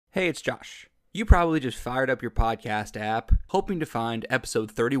Hey, it's Josh. You probably just fired up your podcast app hoping to find episode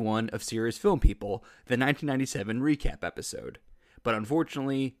 31 of Serious Film People, the 1997 recap episode. But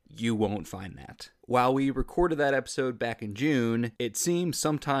unfortunately, you won't find that. While we recorded that episode back in June, it seems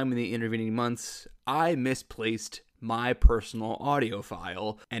sometime in the intervening months, I misplaced my personal audio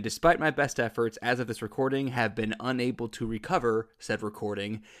file, and despite my best efforts as of this recording, have been unable to recover said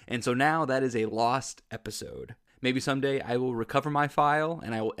recording, and so now that is a lost episode. Maybe someday I will recover my file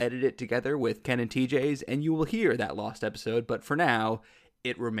and I will edit it together with Ken and TJ's and you will hear that lost episode, but for now,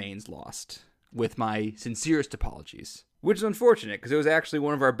 it remains lost. With my sincerest apologies. Which is unfortunate because it was actually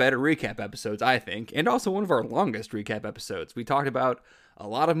one of our better recap episodes, I think, and also one of our longest recap episodes. We talked about a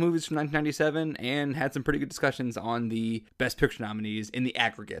lot of movies from 1997 and had some pretty good discussions on the Best Picture nominees in the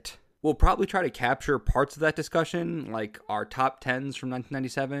aggregate. We'll probably try to capture parts of that discussion, like our top 10s from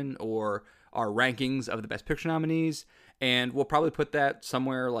 1997 or our rankings of the Best Picture nominees, and we'll probably put that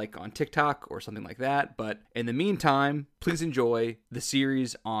somewhere like on TikTok or something like that. But in the meantime, please enjoy the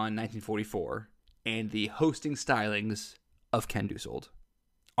series on 1944 and the hosting stylings of Ken Dussold.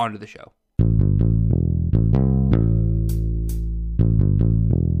 On to the show.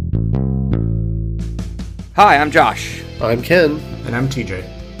 Hi, I'm Josh. I'm Ken. And I'm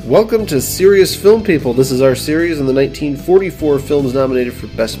TJ. Welcome to Serious Film People. This is our series on the 1944 films nominated for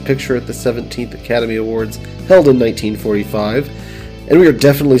Best Picture at the 17th Academy Awards held in 1945. And we are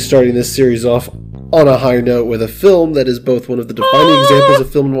definitely starting this series off on a high note with a film that is both one of the defining examples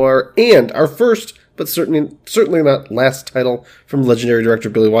of film noir and our first, but certainly not last title from legendary director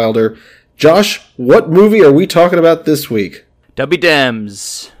Billy Wilder. Josh, what movie are we talking about this week? Dubby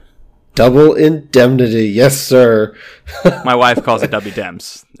Dems. Double Indemnity, yes, sir. My wife calls it Dubby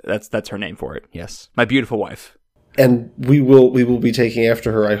Dems. That's her name for it. Yes, my beautiful wife. And we will be taking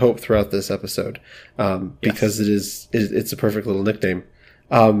after her, I hope, throughout this episode, because it's a perfect little nickname.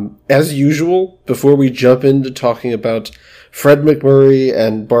 As usual, before we jump into talking about Fred McMurray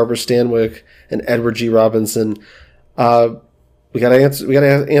and Barbara Stanwyck and Edward G. Robinson, we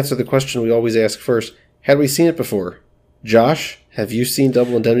gotta answer the question we always ask first: had we seen it before? Josh, have you seen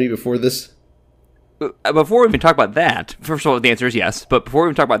Double Indemnity before this? Before we even talk about that, first of all, the answer is yes. But before we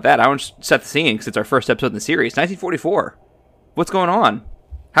even talk about that, I want to set the scene because it's our first episode in the series. 1944. What's going on?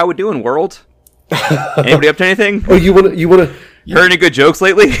 How we doing, world? Anybody up to anything? Oh, you want to? Heard any good jokes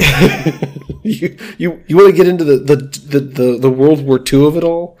lately? you want to get into the World War II of it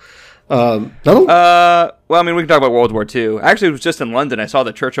all? No. Well, I mean, we can talk about World War II. Actually, it was just in London. I saw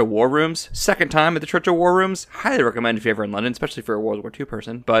the Churchill War Rooms. Second time at the Churchill War Rooms. Highly recommend if you're ever in London, especially for a World War II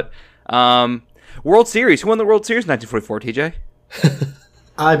person. But World Series. Who won the World Series in 1944, TJ?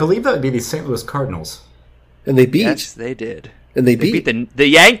 I believe that would be the St. Louis Cardinals. And they beat. Yes, they did. And they beat the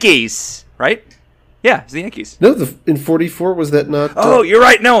Yankees, right? Yeah, it's the Yankees. No, in 44 was that not? Oh, you're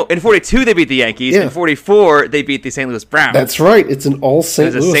right. No, in 42 they beat the Yankees. Yeah. In 44 they beat the St. Louis Browns. That's right. It's an all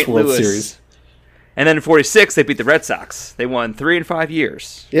St. Louis World Series. And then in 46 they beat the Red Sox. They won 3 in 5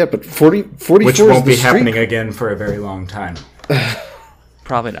 years. Yeah, but 44 which won't be happening again for a very long time.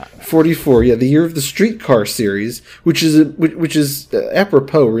 Probably not. 44, yeah, the year of the streetcar series, which is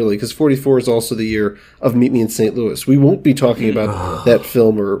apropos, really, because 44 is also the year of Meet Me in St. Louis. We won't be talking about that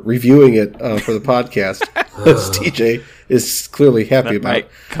film or reviewing it for the podcast, as TJ is clearly happy about. Might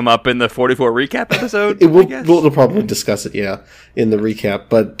come up in the 44 recap episode. We'll probably discuss it, yeah, in the recap.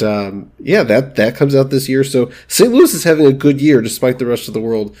 But that comes out this year. So St. Louis is having a good year, despite the rest of the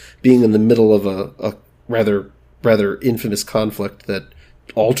world being in the middle of a rather infamous conflict that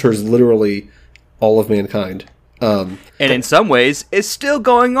alters literally all of mankind. And in some ways, is still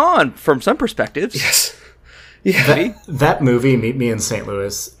going on from some perspectives. Yes. Yeah. That movie, Meet Me in St.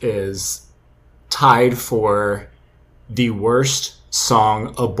 Louis, is tied for the worst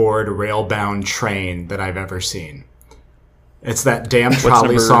song aboard a rail-bound train that I've ever seen. It's that damn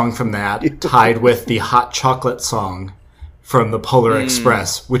trolley song from that, tied with the hot chocolate song from the Polar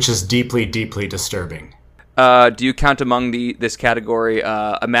Express, which is deeply, deeply disturbing. Do you count among this category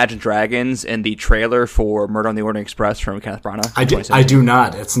Imagine Dragons and the trailer for Murder on the Orient Express from Kenneth Branagh? I do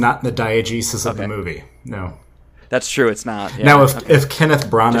not. It's not in the diegesis of the movie. No. That's true. It's not. Yeah, now, if Kenneth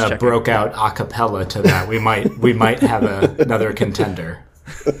Branagh broke out a cappella to that, we might have another contender.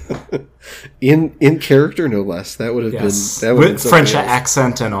 In character, no less. That would have been with French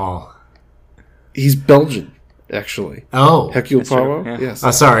accent and all. He's Belgian. Actually. Oh. Hercule Poirot? Yeah.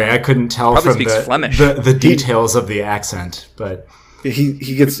 Yes. Sorry, I couldn't tell Probably from the details of the accent, but he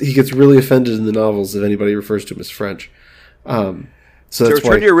gets really offended in the novels if anybody refers to him as French. So to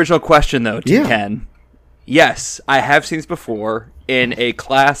return to your original question, though, yeah. Ken, yes, I have seen this before in a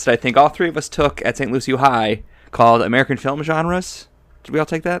class that I think all three of us took at St. Lucie High called American Film Genres. Did we all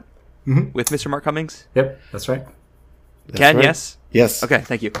take that? Mm-hmm. With Mr. Mark Cummings? Yep, that's right. Ken, right. yes? Yes. Okay,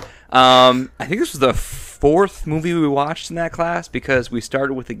 thank you. I think this was the fourth movie we watched in that class because we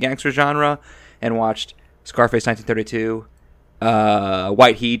started with the gangster genre and watched Scarface 1932,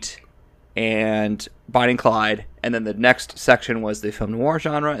 White Heat, and Bonnie and Clyde. And then the next section was the film noir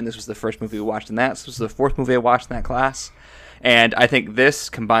genre, and this was the first movie we watched in that. So this was the fourth movie I watched in that class. And I think this,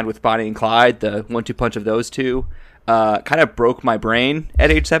 combined with Bonnie and Clyde, the 1-2 punch of those two, kind of broke my brain at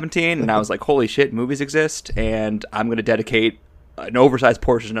age 17, and I was like, holy shit, movies exist, and I'm going to dedicate an oversized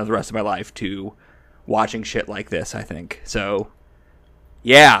portion of the rest of my life to watching shit like this, I think. So,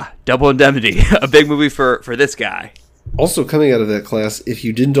 yeah, Double Indemnity, a big movie for this guy. Also coming out of that class, if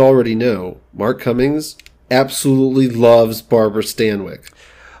you didn't already know, Mark Cummings absolutely loves Barbara Stanwyck.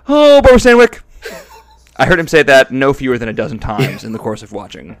 Oh, Barbara Stanwyck! I heard him say that no fewer than a dozen times in the course of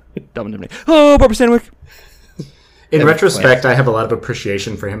watching Double Indemnity. Oh, Barbara Stanwyck! In retrospect, I have a lot of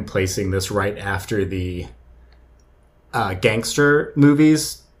appreciation for him placing this right after the gangster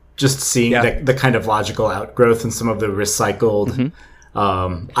movies. Just seeing the kind of logical outgrowth and some of the recycled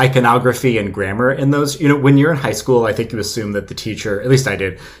iconography and grammar in those. You know, when you're in high school, I think you assume that the teacher, at least I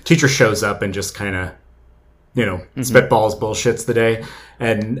did, teacher shows up and just kind of, spitballs, bullshits the day.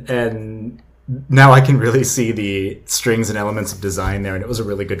 And now I can really see the strings and elements of design there, and it was a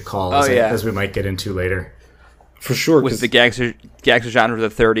really good call, as we might get into later. For sure. With the gangster genre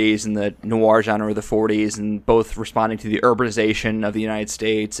of the 30s and the noir genre of the 40s, and both responding to the urbanization of the United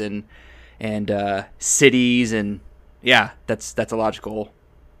States and cities, and yeah, that's a logical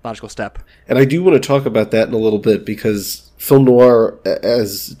step. And I do want to talk about that in a little bit, because film noir,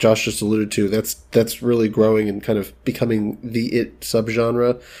 as Josh just alluded to, that's really growing and kind of becoming the it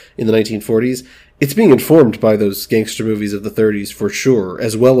subgenre in the 1940s. It's being informed by those gangster movies of the 30s for sure,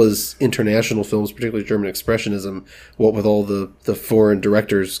 as well as international films, particularly German Expressionism, what with all the foreign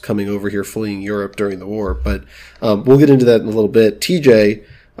directors coming over here fleeing Europe during the war. But we'll get into that in a little bit. TJ,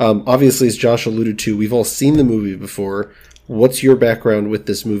 obviously, as Josh alluded to, we've all seen the movie before. What's your background with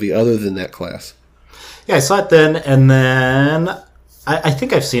this movie other than that class? Yeah, I saw it then, and then I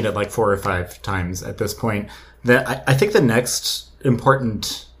think I've seen it like 4 or 5 times at this point. I think the next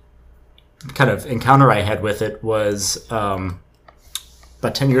important kind of encounter I had with it was about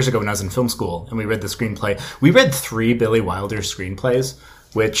 10 years ago when I was in film school, and we read the screenplay. We read 3 Billy Wilder screenplays,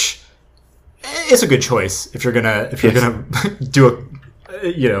 which is a good choice if you're gonna do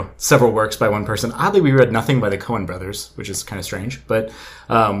several works by one person. Oddly, we read nothing by the Coen brothers, which is kind of strange. But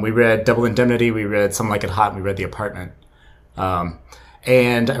we read Double Indemnity, we read Some Like It Hot, and we read The Apartment.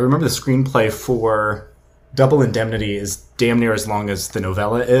 And I remember the screenplay for Double Indemnity is damn near as long as the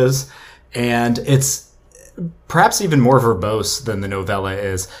novella is. And it's perhaps even more verbose than the novella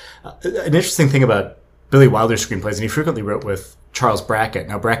is. An interesting thing about Billy Wilder's screenplays, and he frequently wrote with Charles Brackett.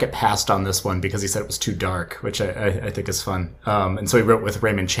 Now, Brackett passed on this one because he said it was too dark, which I think is fun. And so he wrote with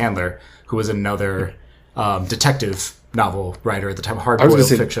Raymond Chandler, who was another detective novel writer at the time, hard-boiled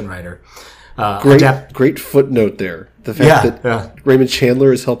fiction writer. Great footnote there. The fact that Raymond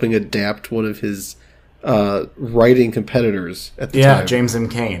Chandler is helping adapt one of his writing competitors at the time. Yeah, James M.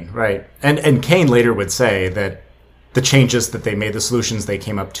 Cain, right. And Cain later would say that the changes that they made, the solutions they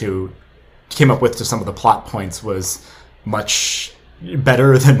came up with to some of the plot points was much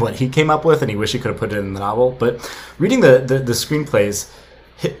better than what he came up with, and he wished he could have put it in the novel. But reading the screenplays,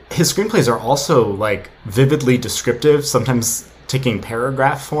 his screenplays are also like vividly descriptive, sometimes taking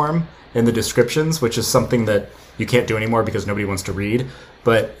paragraph form in the descriptions, which is something that you can't do anymore because nobody wants to read.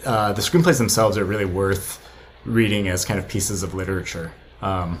 But the screenplays themselves are really worth reading as kind of pieces of literature.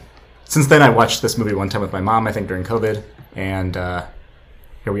 Since then, I watched this movie one time with my mom, I think during COVID, and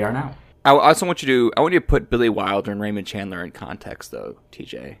here we are now. I also want you to put Billy Wilder and Raymond Chandler in context, though,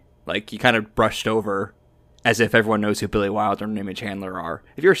 TJ. Like, you kind of brushed over as if everyone knows who Billy Wilder and Raymond Chandler are.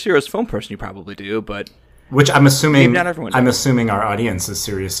 If you're a serious film person, you probably do, but which I'm assuming not everyone does. I'm assuming our audience is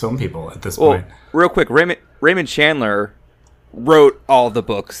serious film people at this point. Real quick, Raymond Chandler wrote all the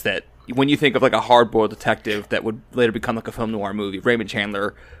books that, when you think of like a hard-boiled detective that would later become like a film noir movie, Raymond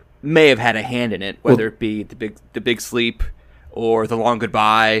Chandler may have had a hand in it, whether it be The Big Sleep or The Long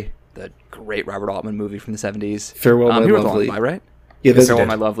Goodbye, the great Robert Altman movie from the 70s. Farewell, My he wrote Lovely. The Long Goodbye, right? Yeah, Farewell,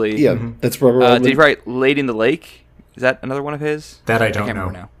 My Lovely. Yeah, that's Robert Altman. Did he write Lady in the Lake? Is that another one of his? That I don't know.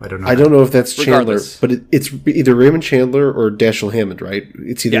 Now. I don't know. I don't know if that's Chandler, Regardless. but it's either Raymond Chandler or Dashiell Hammond, right?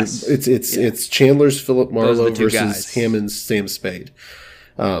 It's either it's Chandler's Philip Marlowe versus guys. Hammond's Sam Spade.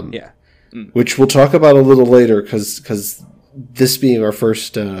 Which we'll talk about a little later, because this being our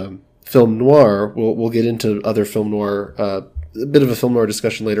first film noir, we'll get into other film noir, a bit of a film noir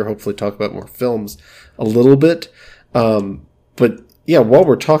discussion later. Hopefully, talk about more films a little bit. But yeah, while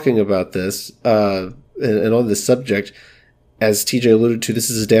we're talking about this, and on this subject, as TJ alluded to, this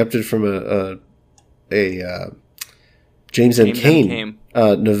is adapted from a James M. Cain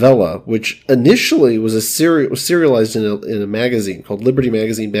novella, which initially was was serialized in a magazine called Liberty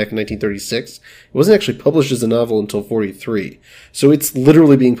Magazine back in 1936. It wasn't actually published as a novel until 43. So it's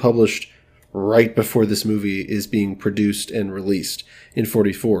literally being published right before this movie is being produced and released in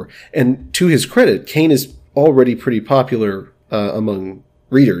 44. And to his credit, Cain is already pretty popular among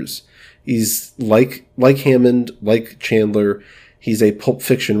readers. He's like Hammond, like Chandler. He's a pulp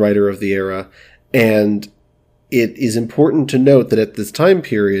fiction writer of the era, and it is important to note that at this time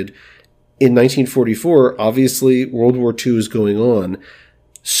period, in 1944, obviously World War II is going on.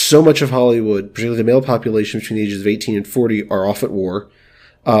 So much of Hollywood, particularly the male population between the ages of 18 and 40, are off at war.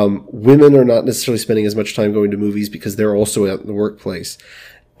 Women are not necessarily spending as much time going to movies because they're also out in the workplace.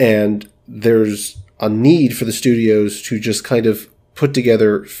 And there's a need for the studios to just kind of put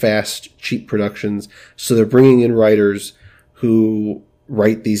together fast, cheap productions. So they're bringing in writers who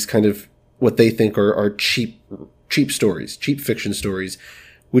write these kind of what they think are cheap stories, cheap fiction stories,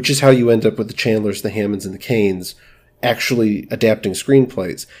 which is how you end up with the Chandlers, the Hammonds, and the Cains actually adapting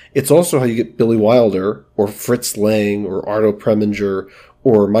screenplays. It's also how you get Billy Wilder or Fritz Lang or Arno Preminger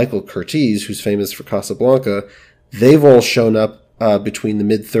or Michael Curtiz, who's famous for Casablanca. They've all shown up between the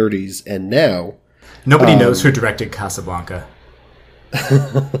mid-30s and now. Nobody knows who directed Casablanca.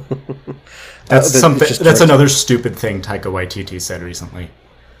 That's another stupid thing Taika Waititi said recently.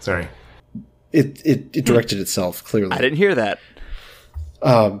 Sorry. It directed itself, clearly. I didn't hear that.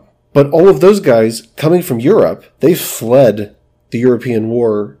 But all of those guys coming from Europe, they fled the European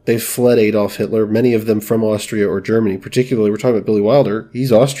War. They fled Adolf Hitler, many of them from Austria or Germany. Particularly, we're talking about Billy Wilder.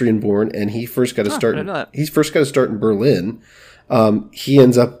 He's Austrian-born, and he first got to start in Berlin. He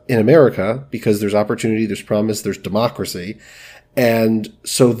ends up in America because there's opportunity, there's promise, there's democracy. And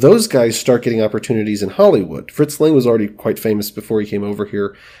so those guys start getting opportunities in Hollywood. Fritz Lang was already quite famous before he came over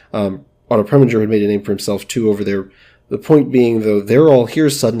here. Otto Preminger had made a name for himself too over there. The point being, though, they're all here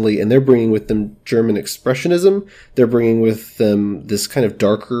suddenly, and they're bringing with them German expressionism. They're bringing with them this kind of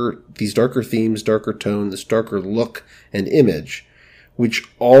these darker themes, darker tone, this darker look and image, which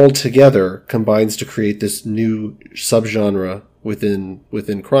all together combines to create this new subgenre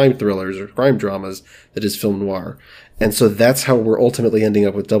within crime thrillers or crime dramas that is film noir. And so that's how we're ultimately ending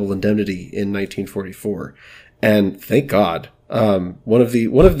up with Double Indemnity in 1944. And thank God. One of the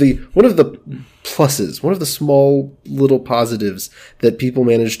pluses, one of the small little positives that people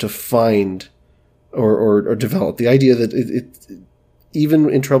manage to find or develop, the idea that it even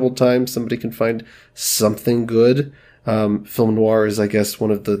in troubled times somebody can find something good. Film noir is, I guess,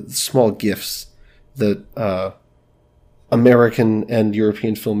 one of the small gifts that American and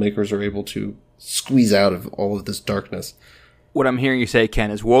European filmmakers are able to squeeze out of all of this darkness. What I'm hearing you say,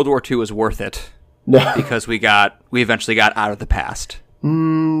 Ken, is World War II was worth it. No. Because we eventually got out of the past.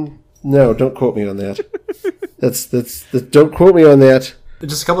 No, don't quote me on that. That's don't quote me on that.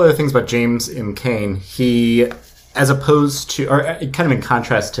 Just a couple other things about James M. Cain. He, as opposed to, or kind of in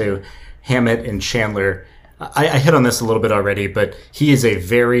contrast to Hammett and Chandler, I hit on this a little bit already, but he is a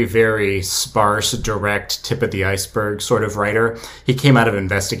very, very sparse, direct, tip of the iceberg sort of writer. He came out of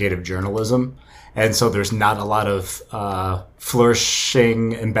investigative journalism. And so there's not a lot of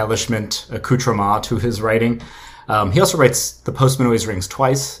flourishing, embellishment, accoutrement to his writing. He also writes The Postman Always Rings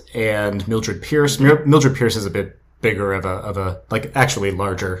Twice and Mildred Pierce. Mildred Pierce is a bit bigger of a actually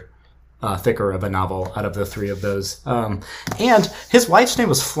larger, thicker of a novel out of the three of those. And his wife's name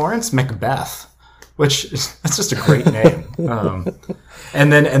was Florence Macbeth, that's just a great name.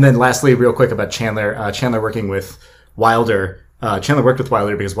 And then lastly, real quick about Chandler. Chandler working with Wilder. Chandler worked with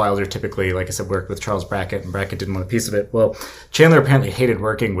Wilder because Wilder typically, like I said, worked with Charles Brackett, and Brackett didn't want a piece of it. Well, Chandler apparently hated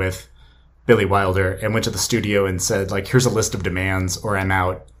working with Billy Wilder and went to the studio and said, like, here's a list of demands or I'm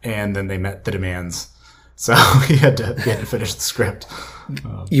out. And then they met the demands. So he had to finish the script.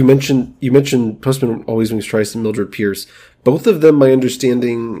 You mentioned Postman Always Rings Twice and Mildred Pierce. Both of them, my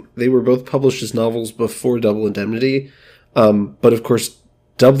understanding, they were both published as novels before Double Indemnity. But of course,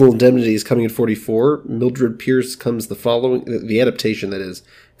 Double Indemnity is coming in 44. Mildred Pierce comes the adaptation that is,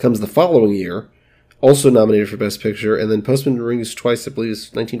 comes the following year, also nominated for Best Picture. And then Postman Rings Twice, I believe,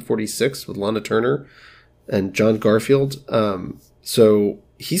 is 1946 with Lana Turner and John Garfield. So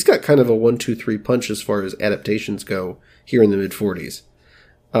he's got kind of a 1-2-3 punch as far as adaptations go here in the mid-40s.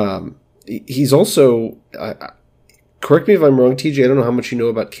 He's also, correct me if I'm wrong, TJ, I don't know how much you know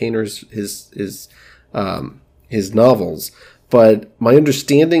about Caner's his novels, but my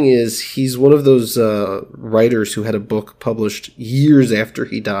understanding is he's one of those writers who had a book published years after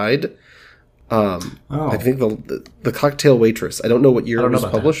he died. I think the Cocktail Waitress. I don't know what year it was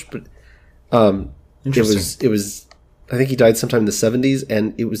published, but it was. I think he died sometime in the 70s,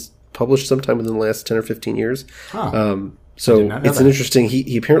 and it was published sometime within the last 10 or 15 years. So it's an interesting.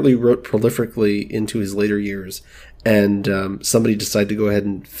 He apparently wrote prolifically into his later years, and somebody decided to go ahead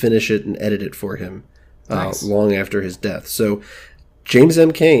and finish it and edit it for him long after his death. So James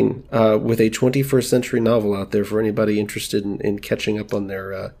M. Cain with a 21st century novel out there for anybody interested in catching up on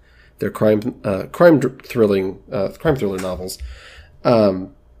their crime thriller novels. To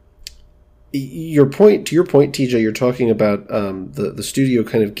your point, TJ, you're talking about the studio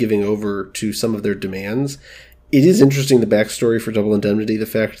kind of giving over to some of their demands. It is interesting, the backstory for Double Indemnity, the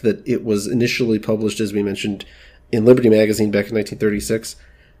fact that it was initially published, as we mentioned, in Liberty Magazine back in 1936.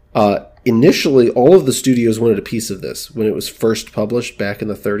 Initially, all of the studios wanted a piece of this when it was first published back in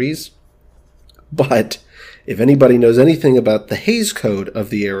the 30s. But if anybody knows anything about the Hays Code of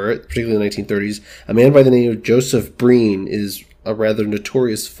the era, particularly the 1930s, a man by the name of Joseph Breen is a rather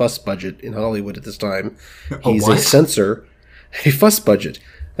notorious fuss budget in Hollywood at this time. He's a censor. A fuss budget.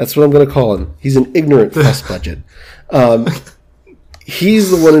 That's what I'm going to call him. He's an ignorant fuss budget. He's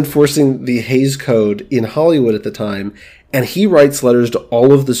the one enforcing the Hays Code in Hollywood at the time, and he writes letters to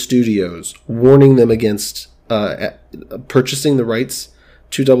all of the studios warning them against purchasing the rights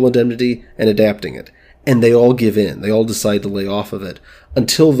to Double Indemnity and adapting it. And they all give in. They all decide to lay off of it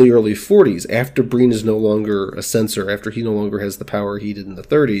until the early 40s, after Breen is no longer a censor, after he no longer has the power he did in the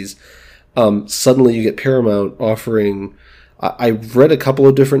 30s. Suddenly you get Paramount offering... I read a couple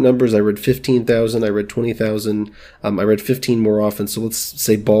of different numbers. I read 15,000. I read 20,000. I read 15 more often. So let's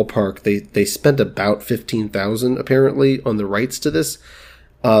say ballpark. They spent about 15,000 apparently on the rights to this.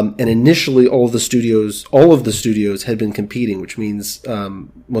 And initially, all of the studios had been competing, which means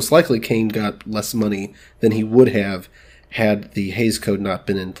most likely Cain got less money than he would have had the Hays Code not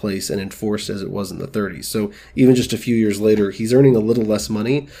been in place and enforced as it was in the 30s. So even just a few years later, he's earning a little less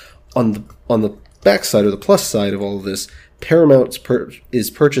money. On the backside or the plus side of all of this, Paramount is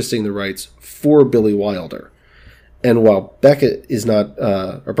purchasing the rights for Billy Wilder. And while Brackett's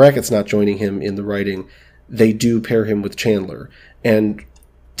not joining him in the writing, they do pair him with Chandler. And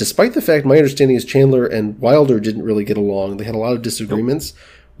despite the fact, my understanding is Chandler and Wilder didn't really get along, they had a lot of disagreements,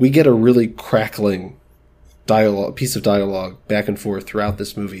 we get a really crackling piece of dialogue back and forth throughout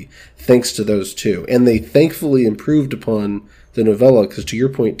this movie, thanks to those two. And they thankfully improved upon the novella, because to your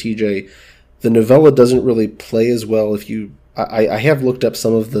point, TJ, the novella doesn't really play as well. I have looked up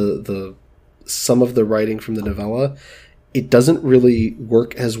some of the writing from the novella. It doesn't really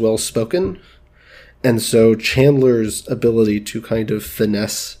work as well spoken. And so Chandler's ability to kind of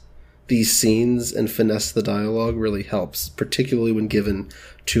finesse these scenes and finesse the dialogue really helps, particularly when given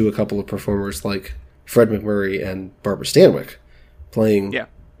to a couple of performers like Fred McMurray and Barbara Stanwyck playing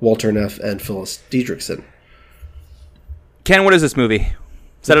Walter Neff and Phyllis Diedrichson. Ken, what is this movie?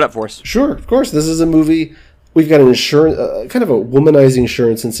 Set it up for us. Sure, of course. This is a movie. We've got an insurance, kind of a womanizing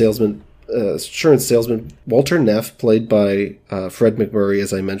insurance salesman, Walter Neff, played by Fred McMurray,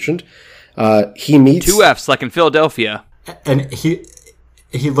 as I mentioned. He meets 2 F's like in Philadelphia, and he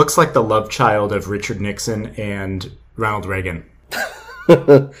looks like the love child of Richard Nixon and Ronald Reagan.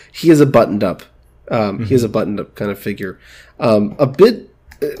 He is a buttoned up. He is a buttoned up kind of figure. A bit.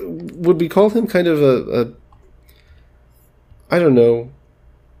 Would we call him kind of a I don't know.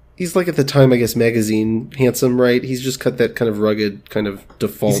 He's like, at the time, I guess, magazine handsome, right? He's just got that kind of rugged, kind of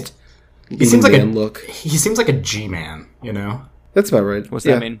default he seems like man look. He seems like a G-man, you know? That's about right. What's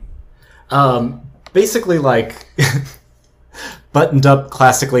that mean? Basically, like, buttoned up,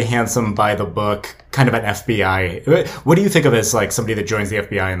 classically handsome by the book, kind of an FBI. What do you think of as, like, somebody that joins the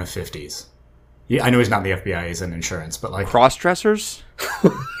FBI in the 50s? I know he's not in the FBI, he's in insurance, but like... Cross-dressers?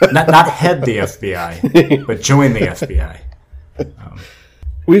 not head the FBI, but join the FBI.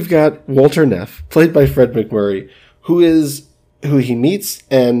 We've got Walter Neff, played by Fred McMurray, who he meets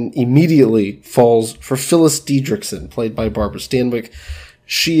and immediately falls for Phyllis Diedrichson, played by Barbara Stanwyck.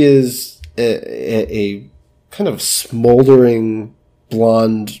 She is a kind of smoldering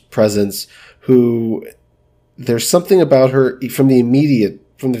blonde presence who, there's something about her from the immediate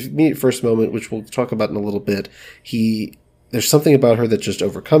first moment, which we'll talk about in a little bit. There's something about her that just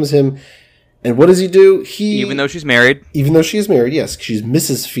overcomes him. And what does he do? Even though she's married. Even though she is married, yes. She's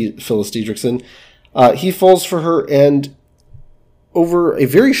Mrs. Phyllis Diedrichson. He falls for her and, over a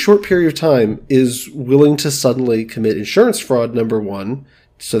very short period of time, is willing to suddenly commit insurance fraud, number one,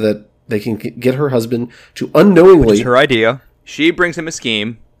 so that they can get her husband to unknowingly... Which is her idea. She brings him a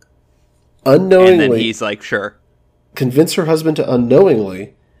scheme. Unknowingly... And then he's like, sure. Convince her husband to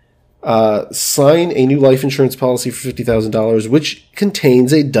unknowingly sign a new life insurance policy for $50,000, which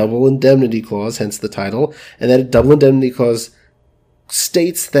contains a double indemnity clause, hence the title, and that double indemnity clause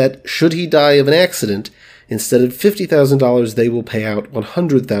states that should he die of an accident, instead of $50,000, they will pay out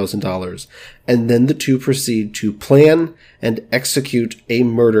 $100,000. And then the two proceed to plan and execute a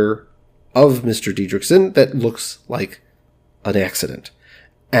murder of Mr. Diedrichson that looks like an accident.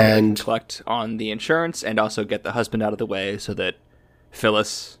 And collect on the insurance and also get the husband out of the way so that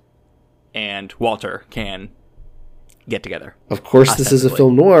Phyllis and Walter can get together. Of course, this is a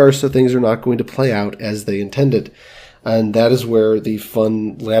film noir, so things are not going to play out as they intended. And that is where the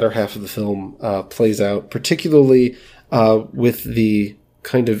fun latter half of the film plays out, particularly with the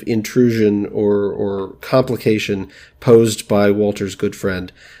kind of intrusion or complication posed by Walter's good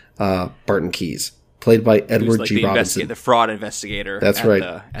friend, Barton Keyes, played by Edward G. Robinson. The fraud investigator. That's right.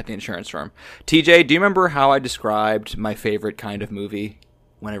 At the insurance firm. TJ, do you remember how I described my favorite kind of movie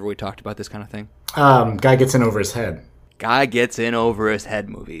whenever we talked about this kind of thing? Guy gets in over his head. Guy gets in over his head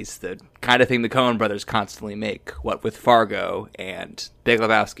movies. The kind of thing the Coen brothers constantly make. What with Fargo and Big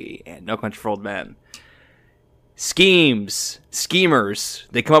Lebowski and No Country for Old Men. Schemers.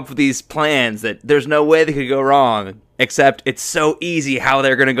 They come up with these plans that there's no way they could go wrong, except it's so easy how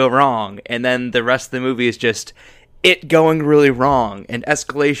they're going to go wrong. And then the rest of the movie is just it going really wrong, and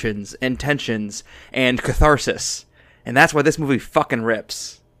escalations, and tensions, and catharsis. And that's why this movie fucking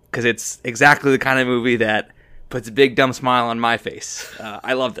rips. Because it's exactly the kind of movie that puts a big dumb smile on my face.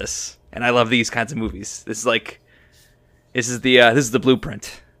 I love this. And I love these kinds of movies. This is the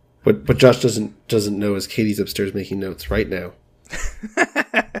blueprint. What Josh doesn't know is Katie's upstairs making notes right now.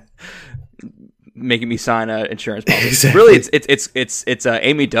 Making me sign an insurance policy. Exactly. Really, it's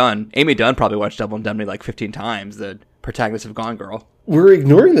Amy Dunn. Amy Dunn probably watched Double Indemnity like 15 times. The protagonist of Gone Girl. We're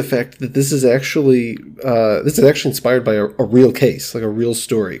ignoring the fact that this is actually inspired by a real case, like a real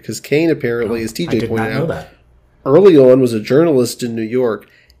story. Because Kane apparently, as TJ pointed out, early on was a journalist in New York.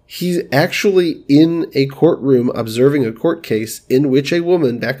 He's actually in a courtroom observing a court case in which a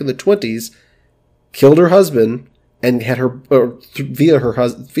woman back in the 20s killed her husband and had her via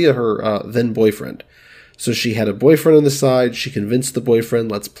her then boyfriend. So she had a boyfriend on the side. She convinced the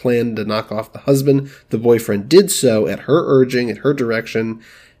boyfriend, let's plan to knock off the husband. The boyfriend did so at her urging, at her direction,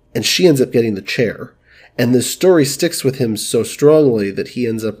 and she ends up getting the chair. And this story sticks with him so strongly that he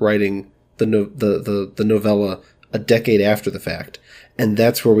ends up writing the novella a decade after the fact. And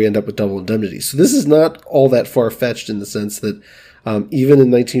that's where we end up with Double Indemnity. So this is not all that far-fetched in the sense that even in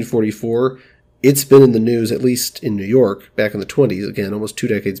 1944, it's been in the news, at least in New York, back in the 20s, again, almost 2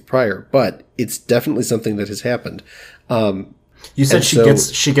 decades prior. But it's definitely something that has happened. You said she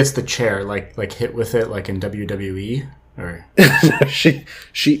gets the chair, like hit with it, like in WWE, or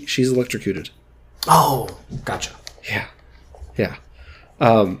she's electrocuted. Oh, gotcha. Yeah.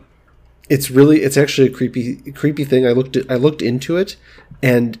 It's actually a creepy thing. I looked into it,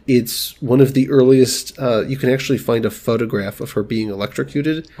 and it's one of the earliest. You can actually find a photograph of her being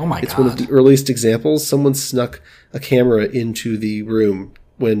electrocuted. Oh my god! It's one of the earliest examples. Someone snuck a camera into the room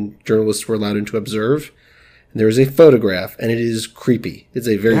when journalists were allowed in to observe, and there is a photograph, and it is creepy. It's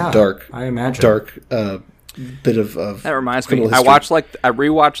a very dark, I imagine, dark bit of. That reminds me. I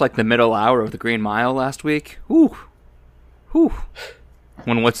rewatched the middle hour of The Green Mile last week. Whew.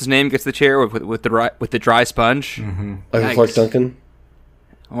 When what's his name gets the chair with the dry sponge. Mm-hmm. Michael Clark Duncan.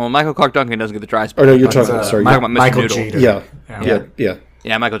 Well, Michael Clark Duncan doesn't get the dry sponge. Oh no, you're talking. Sorry, Michael Jeter. Yeah.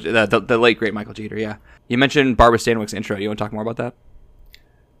 Yeah, Michael, the late great Michael Jeter. Yeah, you mentioned Barbara Stanwyck's intro. You want to talk more about that?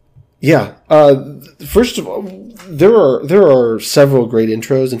 Yeah. First of all, there are several great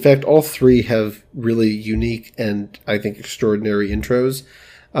intros. In fact, all three have really unique and I think extraordinary intros.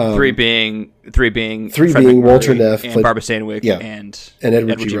 Three being Walter Neff and Barbara Stanwyck, and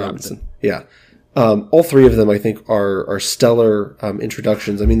Edward G. Robinson. Yeah. All three of them, I think, are stellar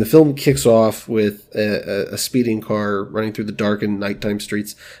introductions. I mean, the film kicks off with a speeding car running through the darkened nighttime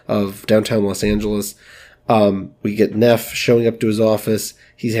streets of downtown Los Angeles. We get Neff showing up to his office.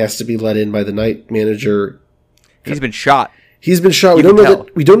 He has to be let in by the night manager. He's been shot. We don't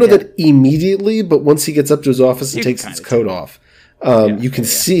know that immediately, but once he gets up to his office and takes his coat off, you can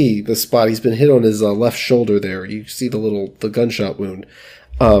see the spot. He's been hit on his left shoulder there. You see the gunshot wound.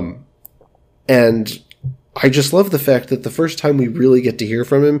 And I just love the fact that the first time we really get to hear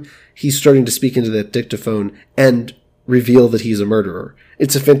from him, he's starting to speak into that dictaphone and reveal that he's a murderer.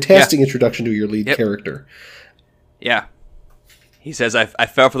 It's a fantastic introduction to your lead character. Yeah. He says, I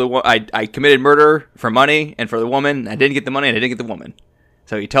fell for the I committed murder for money and for the woman. I didn't get the money and I didn't get the woman.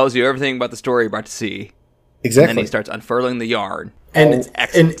 So he tells you everything about the story you're about to see. Exactly. And then he starts unfurling the yarn. And it's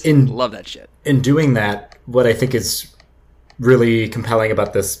excellent. Love that shit. In doing that, what I think is really compelling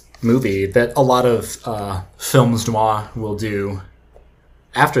about this movie that a lot of films noir will do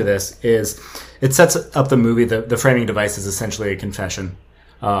after this is it sets up the movie. The framing device is essentially a confession.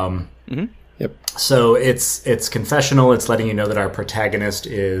 Yep. So it's confessional. It's letting you know that our protagonist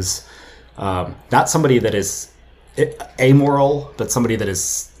is not somebody that is amoral, but somebody that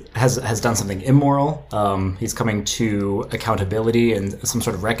has done something immoral. He's coming to accountability and some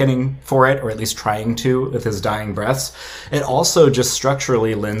sort of reckoning for it, or at least trying to with his dying breaths. It also just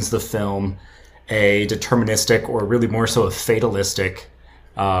structurally lends the film a deterministic, or really more so a fatalistic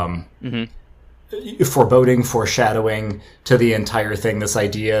foreboding, foreshadowing to the entire thing. This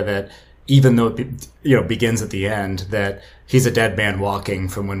idea that even though it begins at the end, that he's a dead man walking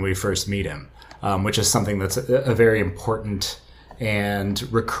from when we first meet him, which is something that's a very important and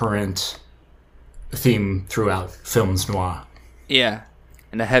recurrent theme throughout films noir. Yeah,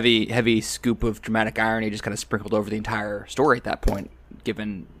 and a heavy scoop of dramatic irony just kind of sprinkled over the entire story at that point,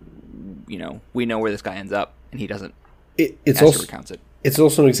 given, we know where this guy ends up, and he doesn't recounts it. It's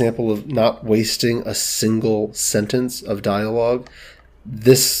also an example of not wasting a single sentence of dialogue.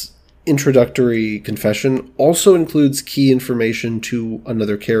 This introductory confession also includes key information to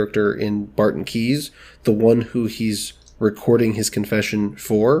another character in Barton Keyes, the one who he's recording his confession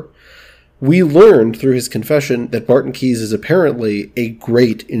for. We learned through his confession that Barton Keyes is apparently a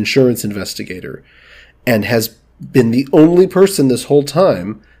great insurance investigator and has been the only person this whole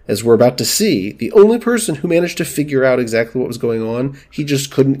time, as we're about to see, the only person who managed to figure out exactly what was going on. He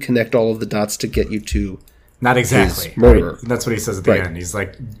just couldn't connect all of the dots to get you to not exactly his murderer. Right? That's what he says at the end. He's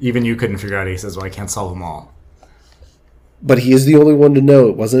like, even you couldn't figure out it. He says, well, I can't solve them all. But he is the only one to know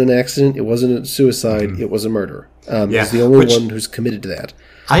it wasn't an accident, it wasn't a suicide, it was a murder. He's the only one who's committed to that.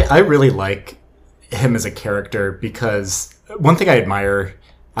 I really like him as a character because one thing I admire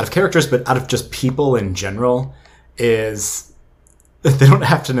out of characters, but out of just people in general, is they don't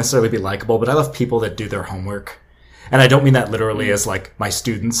have to necessarily be likable, but I love people that do their homework. And I don't mean that literally as like my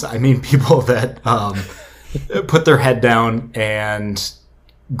students. I mean people that put their head down and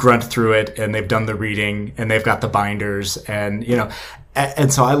grunt through it, and they've done the reading, and they've got the binders, and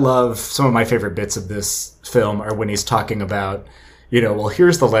and so I love some of my favorite bits of this film are when he's talking about, well,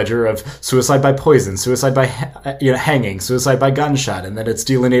 here's the ledger of suicide by poison, suicide by hanging, suicide by gunshot, and then it's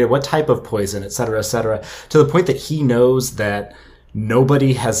delineated what type of poison, et cetera, to the point that he knows that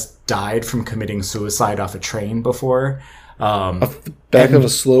nobody has died from committing suicide off a train before. Off the back of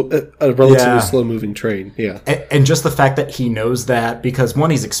a relatively slow-moving train, yeah. And just the fact that he knows that, because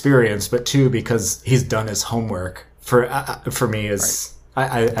one, he's experienced, but two, because he's done his homework, for me is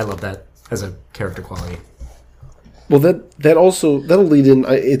right. I love that as a character quality. Well, that'll lead in.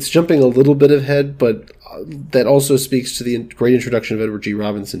 It's jumping a little bit ahead, but that also speaks to the great introduction of Edward G.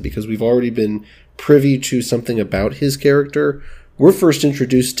 Robinson, because we've already been privy to something about his character. We're first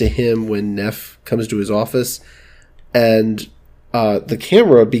introduced to him when Neff comes to his office, and the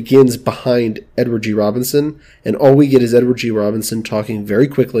camera begins behind Edward G. Robinson, and all we get is Edward G. Robinson talking very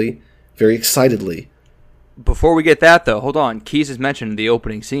quickly, very excitedly. Before we get that, though, hold on. Keyes is mentioned in the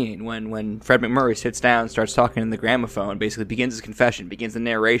opening scene when Fred McMurray sits down and starts talking in the gramophone, basically begins his confession, begins the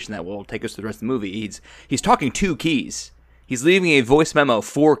narration that will take us through the rest of the movie. He's talking to Keyes. He's leaving a voice memo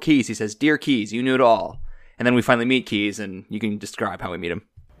for Keyes. He says, "Dear Keyes, you knew it all." And then we finally meet Keyes, and you can describe how we meet him.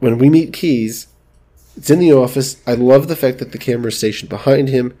 When we meet Keyes, it's in the office. I love the fact that the camera is stationed behind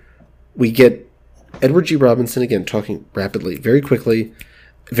him. We get Edward G. Robinson, again, talking rapidly, very quickly,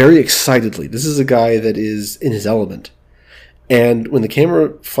 very excitedly. This is a guy that is in his element. And when the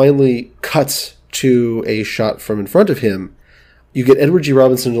camera finally cuts to a shot from in front of him, you get Edward G.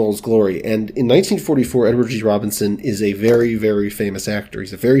 Robinson in all his glory. And in 1944, Edward G. Robinson is a very, very famous actor.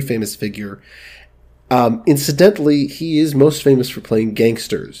 He's a very famous figure. Incidentally, he is most famous for playing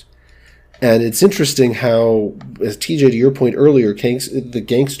gangsters. And it's interesting how, as TJ, to your point earlier, the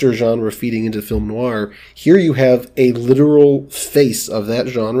gangster genre feeding into film noir, here you have a literal face of that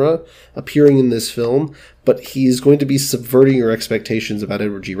genre appearing in this film, but he's going to be subverting your expectations about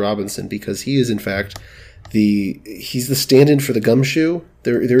Edward G. Robinson, because he is, in fact, he's the stand-in for the gumshoe.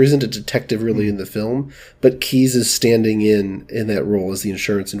 There isn't a detective really in the film, but Keyes is standing in that role as the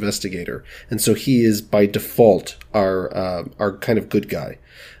insurance investigator. And so he is, by default, our kind of good guy.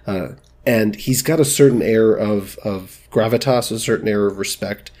 And he's got a certain air of gravitas, a certain air of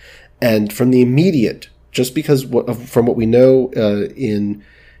respect. And from the immediate, just because from what we know in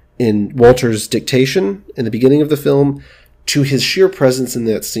Walter's dictation in the beginning of the film, to his sheer presence in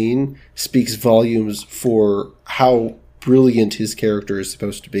that scene speaks volumes for how brilliant his character is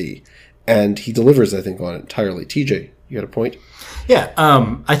supposed to be. And he delivers, I think, on it entirely. TJ, you got a point? Yeah,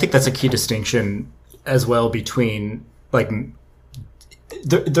 I think that's a key distinction as well between, like,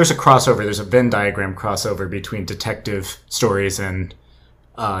 there's a crossover. There's a Venn diagram crossover between detective stories and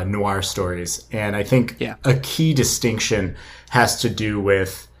noir stories. And I think a key distinction has to do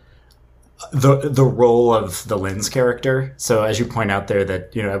with the role of the Lynn's character. So as you point out there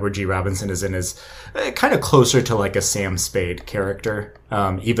that, Edward G. Robinson is kind of closer to like a Sam Spade character,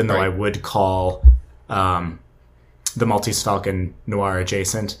 even though I would call the Maltese Falcon noir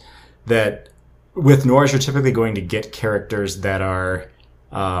adjacent. That with noirs, you're typically going to get characters that are,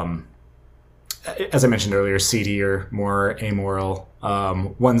 as I mentioned earlier, seedy or more amoral,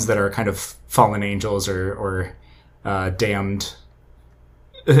 ones that are kind of fallen angels or damned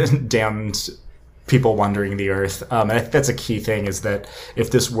people wandering the earth. And I think that's a key thing, is that if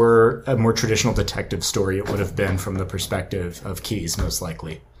this were a more traditional detective story, it would have been from the perspective of Keyes, most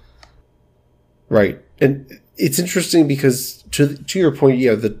likely. Right. And it's interesting because to your point,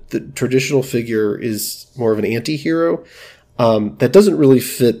 the traditional figure is more of an anti-hero. That doesn't really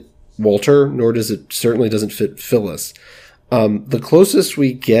fit Walter, nor certainly doesn't fit Phyllis. The closest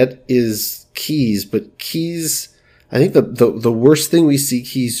we get is Keyes, but Keyes, I think the worst thing we see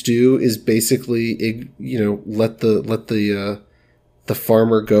Keyes do is basically, let the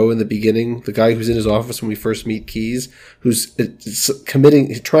farmer go in the beginning, the guy who's in his office when we first meet Keyes, who's attempting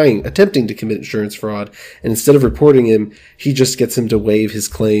to commit insurance fraud, and instead of reporting him, he just gets him to waive his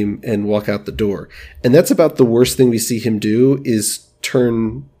claim and walk out the door. And that's about the worst thing we see him do, is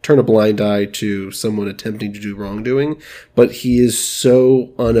turn a blind eye to someone attempting to do wrongdoing. But he is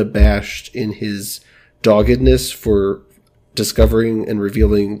so unabashed in his doggedness for discovering and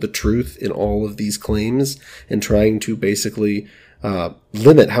revealing the truth in all of these claims and trying to basically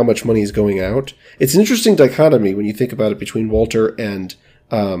limit how much money is going out. It's an interesting dichotomy when you think about it between Walter and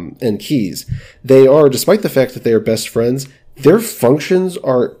Keyes. They are, despite the fact that they are best friends, their functions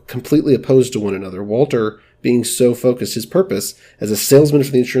are completely opposed to one another. Walter, being so focused, his purpose as a salesman for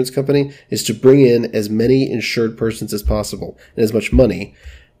the insurance company is to bring in as many insured persons as possible and as much money.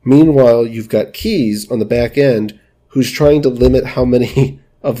 Meanwhile, you've got Keyes on the back end who's trying to limit how many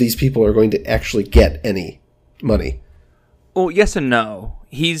of these people are going to actually get any money. Well, yes and no.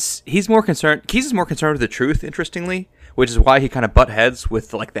 He's more concerned. Keyes is more concerned with the truth, interestingly, which is why he kind of butt heads with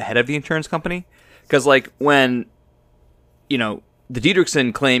the head of the insurance company. Because when the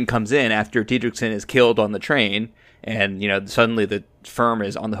Diedrichson claim comes in after Diedrichson is killed on the train, and suddenly the firm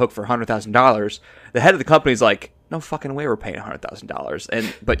is on the hook for $100,000, the head of the company is like, no fucking way we're paying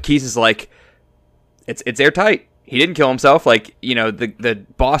 $100,000. But Keyes is like, it's airtight. He didn't kill himself. The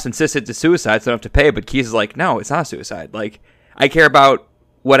boss insisted it's suicide, so I don't have to pay. But Keyes is like, no, it's not a suicide. I care about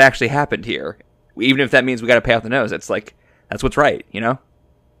what actually happened here, even if that means we got to pay out the nose. It's that's what's right,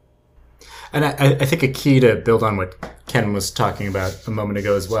 And I think a key to build on what Ken was talking about a moment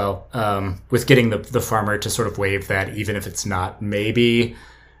ago as well, with getting the farmer to sort of waive that, even if it's not maybe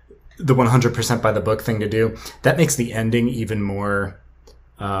the 100% by the book thing to do, that makes the ending even more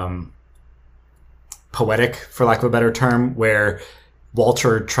poetic, for lack of a better term, where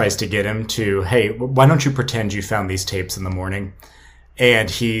Walter tries to get him to, hey, why don't you pretend you found these tapes in the morning? And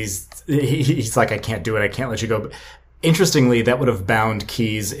he's like, I can't do it. I can't let you go. But interestingly, that would have bound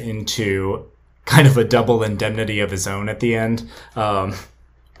Keyes into kind of a double indemnity of his own at the end.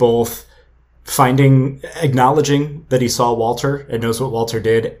 Both acknowledging that he saw Walter and knows what Walter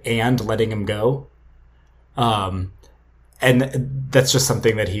did, and letting him go. And that's just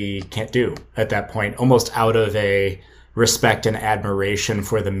something that he can't do at that point, almost out of a respect and admiration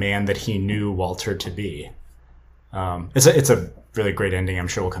for the man that he knew Walter to be. It's a really great ending. I'm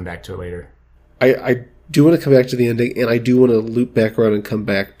sure we'll come back to it later. I do want to come back to the ending, and I do want to loop back around and come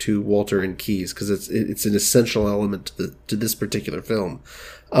back to Walter and Keyes, because it's an essential element to this particular film.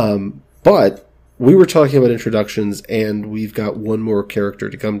 But we were talking about introductions, and we've got one more character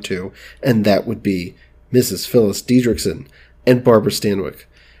to come to, and that would be Mrs. Phyllis Diedrichson and Barbara Stanwyck.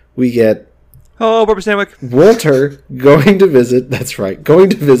 We get Barbara Stanwyck. Walter going to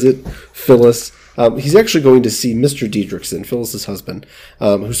visit Phyllis. He's actually going to see Mr. Diedrichson, Phyllis's husband,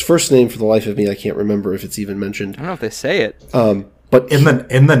 whose first name, for the life of me, I can't remember if it's even mentioned. I don't know if they say it. But in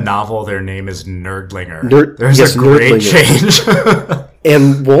the novel, their name is Nerdlinger. There's a great change.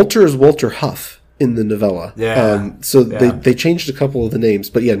 And Walter is Walter Huff in the novella. Yeah. They changed a couple of the names,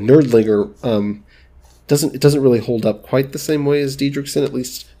 but yeah, Nerdlinger doesn't really hold up quite the same way as Diedrichson, at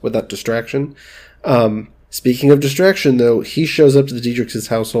least without distraction. Speaking of distraction, though, he shows up to the Diedrichson's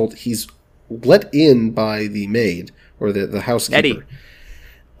household. He's let in by the maid, or the housekeeper. Eddie.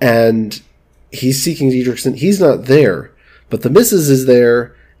 And he's seeking Diedrichson. He's not there, but the missus is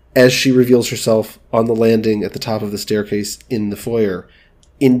there as she reveals herself on the landing at the top of the staircase in the foyer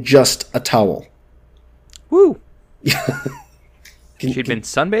in just a towel. Woo! She'd been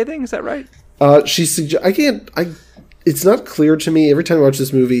sunbathing, is that right? It's not clear to me every time I watch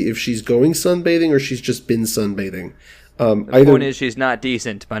this movie if she's going sunbathing or she's just been sunbathing. The point is she's not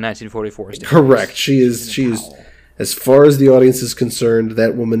decent by 1944 standards. Correct. She is, as far as the audience is concerned,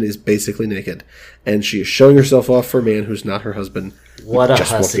 that woman is basically naked. And she is showing herself off for a man who's not her husband. What a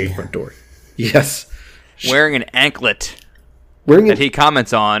just walked in hussy. the front door. Yes. Wearing an anklet that he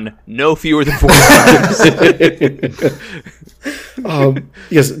comments on no fewer than 4 times.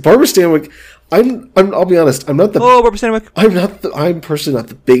 Yes, Barbara Stanwyck. I'll be honest. Barbara Stanwyck. I'm personally not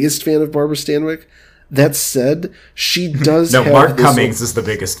the biggest fan of Barbara Stanwyck. That said, she does. No, have Mark Cummings is the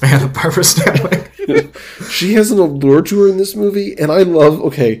biggest fan of Barbara Stanwyck. She has an allure to her in this movie, and I love.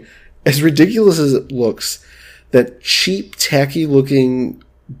 Okay, as ridiculous as it looks, that cheap, tacky-looking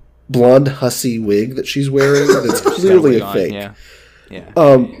blonde hussy wig that she's wearing. That's clearly a fake. Yeah.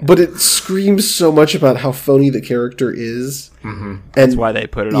 But it screams so much about how phony the character is. Mm-hmm. And that's why they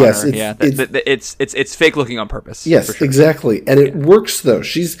put it on her. It's fake looking on purpose. Yes, sure. Exactly. And it works, though.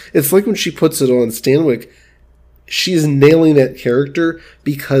 It's like when she puts it on Stanwyck, she's nailing that character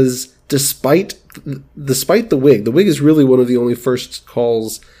because despite the wig is really one of the only first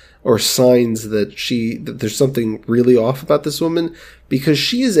calls or signs that there's something really off about this woman, because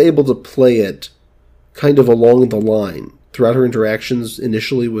she is able to play it kind of along the line throughout her interactions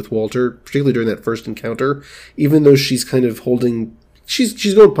initially with Walter, particularly during that first encounter, even though she's kind of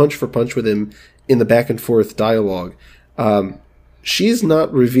she's going punch for punch with him in the back and forth dialogue. She's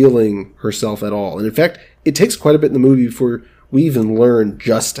not revealing herself at all. And in fact, it takes quite a bit in the movie before we even learn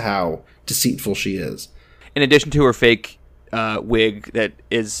just how deceitful she is. In addition to her fake wig that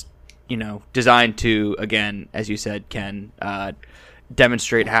is, designed to, again, as you said, Ken,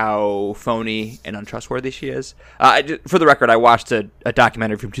 demonstrate how phony and untrustworthy she is. For the record, I watched a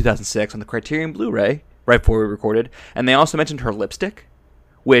documentary from 2006 on the Criterion Blu-ray right before we recorded, and they also mentioned her lipstick,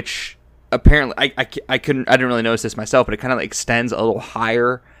 which apparently I didn't really notice this myself, but it kind of extends a little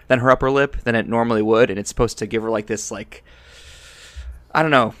higher than her upper lip than it normally would, and it's supposed to give her this I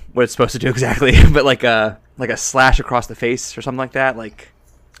don't know what it's supposed to do exactly, but like a slash across the face or something like that.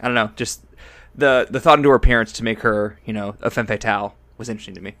 I don't know, just the thought into her appearance to make her a femme fatale was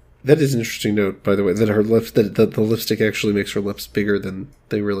interesting to me. That is an interesting note, by the way, that her lips, that the lipstick actually makes her lips bigger than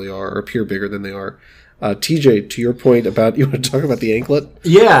they really are, or appear bigger than they are. TJ, to your point about, you want to talk about the anklet?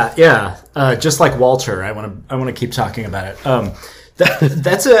 Yeah. Just like Walter, I want to keep talking about it. I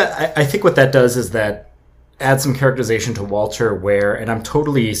think what that does is that adds some characterization to Walter where, and I'm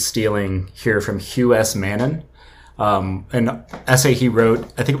totally stealing here from Hugh S. Mannon, an essay he wrote,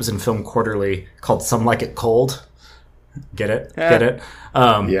 I think it was in Film Quarterly, called Some Like It Cold. Get it? Yeah. Get it?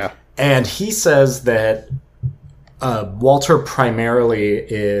 Yeah. And he says that Walter primarily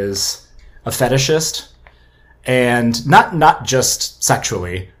is a fetishist, and not just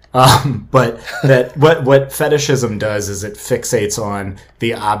sexually, but that what fetishism does is it fixates on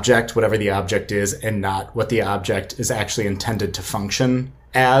the object, whatever the object is, and not what the object is actually intended to function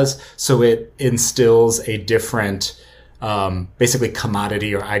as. So it instills a different basically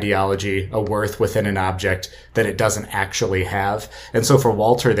commodity or ideology, a worth within an object that it doesn't actually have. And so for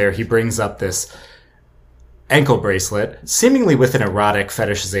Walter there, he brings up this ankle bracelet, seemingly with an erotic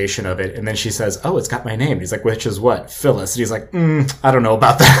fetishization of it. And then she says, "Oh, it's got my name." He's like, "Which is what? Phyllis." And he's like, "I don't know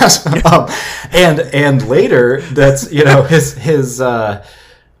about that." And later, that's,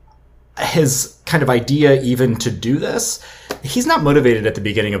 his kind of idea even to do this. He's not motivated at the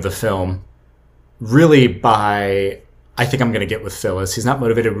beginning of the film really by, I think I'm going to get with Phyllis. He's not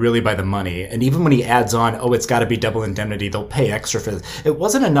motivated really by the money. And even when he adds on, "Oh, it's got to be double indemnity, they'll pay extra for this," it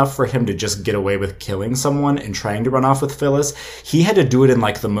wasn't enough for him to just get away with killing someone and trying to run off with Phyllis. He had to do it in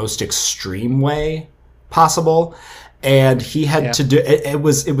the most extreme way possible. And he had to do it. It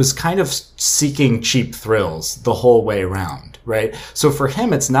was kind of seeking cheap thrills the whole way around, right? So for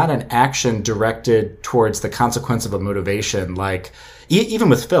him, it's not an action directed towards the consequence of a motivation. Even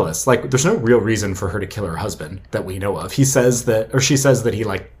with Phyllis, there's no real reason for her to kill her husband that we know of. He says that, or she says that he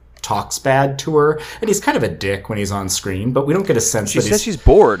talks bad to her, and he's kind of a dick when he's on screen, but we don't get a sense that she's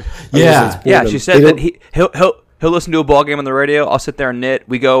bored. Yeah. She said that he'll listen to a ball game on the radio. I'll sit there and knit.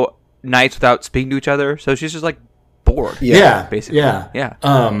 We go nights without speaking to each other. So she's just bored. Yeah, basically. Yeah.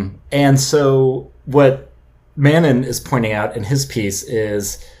 And so what Mannon is pointing out in his piece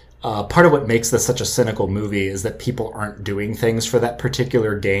is part of what makes this such a cynical movie is that people aren't doing things for that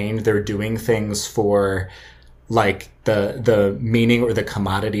particular gain. They're doing things for the meaning or the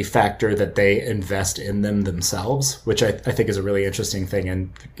commodity factor that they invest in them themselves, which I think is a really interesting thing,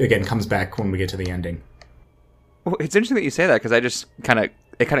 and again comes back when we get to the ending. Well, it's interesting that you say that, because it kind of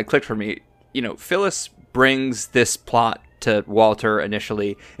clicked for me. Phyllis brings this plot to Walter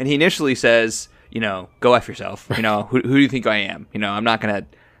initially, and he initially says, go F yourself. Who do you think I am?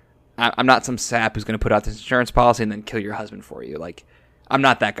 I'm not some sap who's going to put out this insurance policy and then kill your husband for you. Like, I'm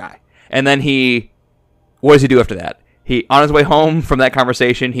not that guy. And then what does he do after that? He, on his way home from that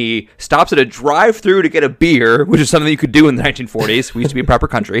conversation, he stops at a drive-thru to get a beer, which is something you could do in the 1940s. We used to be a proper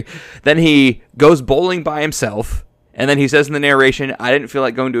country. Then he goes bowling by himself, and then he says in the narration, I didn't feel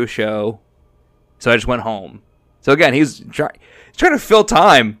like going to a show, so I just went home. So again, he's trying to fill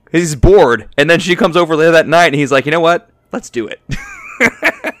time. He's bored. And then she comes over later that night, and he's like, you know what? Let's do it.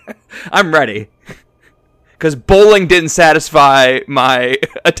 I'm ready. Because bowling didn't satisfy my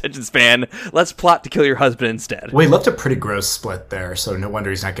attention span. Let's plot to kill your husband instead. We left a pretty gross split there, so no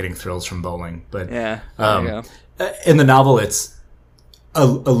wonder he's not getting thrills from bowling. But yeah, there you go. In the novel, it's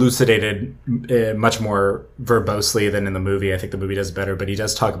elucidated much more verbosely than in the movie. I think the movie does better, but he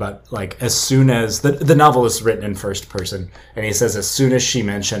does talk about, like, as soon as the novel is written in first person, and he says, as soon as she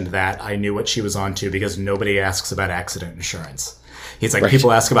mentioned that, I knew what she was onto because nobody asks about accident insurance. He's like,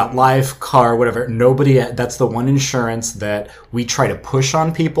 people ask about life, car, whatever. That's the one insurance that we try to push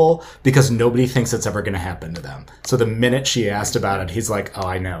on people because nobody thinks it's ever going to happen to them. So the minute she asked about it, he's like, oh,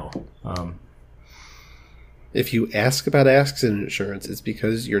 I know. If you ask about accident insurance, it's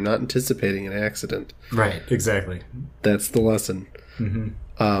because you're not anticipating an accident. Right, exactly. That's the lesson.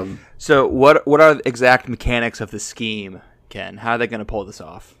 Mm-hmm. So what are the exact mechanics of the scheme, Ken? How are they going to pull this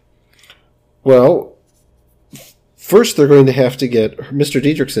off? Well, first, they're going to have to get Mr.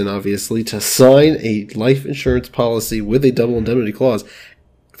 Dietrichson, obviously, to sign a life insurance policy with a double indemnity clause.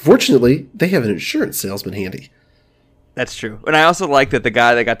 Fortunately, they have an insurance salesman handy. That's true. And I also like that the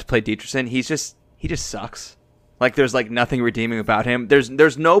guy that got to play Dietrichson, he just sucks. Like, there's like nothing redeeming about him.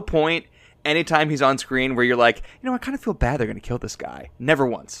 There's no point anytime he's on screen where you're like, I kind of feel bad they're going to kill this guy. Never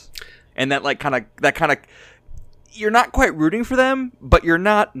once. And that kind of you're not quite rooting for them, but you're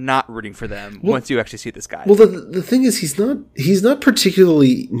not rooting for them once you actually see this guy. Well, the thing is, he's not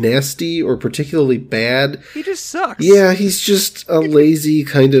particularly nasty or particularly bad. He just sucks. Yeah, he's just a lazy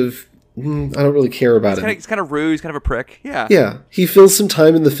kind of. I don't really care about him. He's kind of rude. He's kind of a prick. Yeah. Yeah, he fills some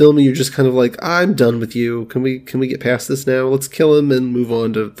time in the film, and you're just kind of like, I'm done with you. Can we get past this now? Let's kill him and move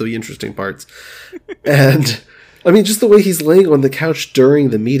on to the interesting parts. And I mean, just the way he's laying on the couch during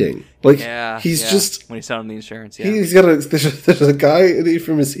the meeting. Like, he's just when he's selling the insurance. Yeah, he's got there's a guy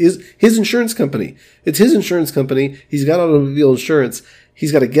from his insurance company. It's his insurance company. He's got automobile insurance.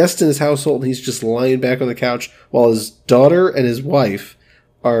 He's got a guest in his household, and he's just lying back on the couch while his daughter and his wife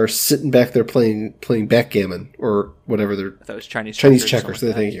are sitting back there playing backgammon or whatever they're. I thought it was Chinese checkers.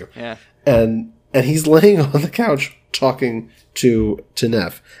 Thank you. Yeah, and he's laying on the couch talking to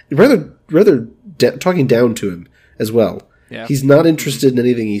Neff, rather talking down to him as well. Yeah. He's not interested in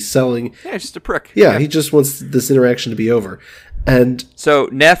anything he's selling. Yeah, he's just a prick. Yeah, he just wants this interaction to be over. And so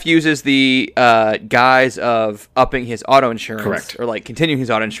Neff uses the guise of upping his auto insurance, correct, or like continuing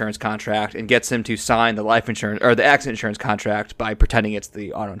his auto insurance contract, and gets him to sign the life insurance or the accident insurance contract by pretending it's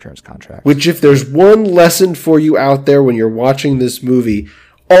the auto insurance contract. Which, if there's one lesson for you out there when you're watching this movie,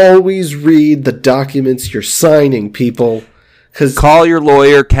 always read the documents you're signing, people. Call your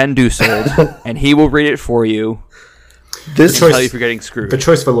lawyer, Ken Dussold, and he will read it for you. This tell you if you're getting screwed. The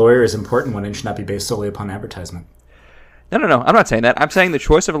choice of a lawyer is an important one and should not be based solely upon advertisement. No. I'm not saying that. I'm saying the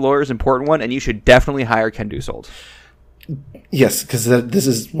choice of a lawyer is an important one, and you should definitely hire Ken Dussold. Yes, because this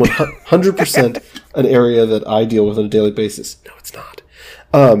is 100% an area that I deal with on a daily basis. No, it's not.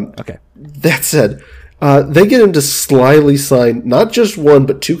 Okay. That said, they get him to slyly sign not just one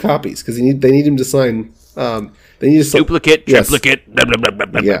but two copies because they need him to sign. Duplicate, yes. triplicate, blah, blah, blah, blah,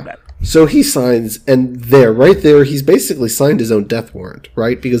 blah, yeah. blah. So he signs, and right there, he's basically signed his own death warrant,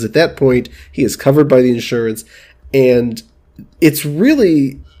 right? Because at that point, he is covered by the insurance, and it's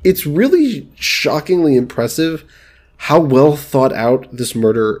really shockingly impressive how well thought out this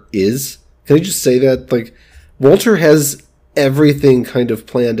murder is. Can I just say that? Like, Walter has everything kind of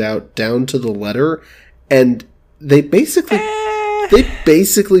planned out down to the letter, and they basically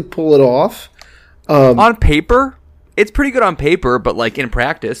pull it off. On paper, it's pretty good on paper, but like in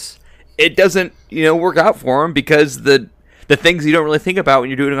practice, it doesn't, work out for him because the things you don't really think about when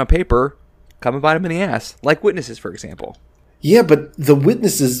you're doing it on paper come and bite him in the ass, like witnesses, for example. Yeah, but the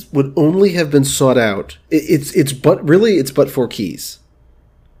witnesses would only have been sought out. It's but for Keys.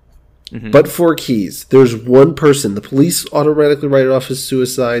 Mm-hmm. But for Keys, there's one person. The police automatically write it off as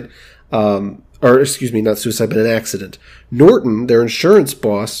suicide. Not suicide, but an accident. Norton, their insurance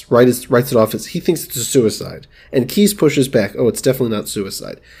boss, writes it off as he thinks it's a suicide. And Keys pushes back, it's definitely not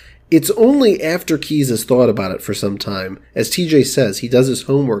suicide. It's only after Keys has thought about it for some time, as TJ says, he does his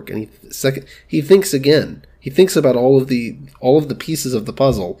homework and he thinks again. He thinks about all of the pieces of the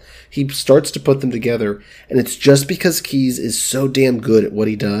puzzle. He starts to put them together, and it's just because Keyes is so damn good at what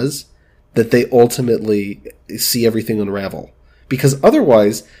he does that they ultimately see everything unravel. Because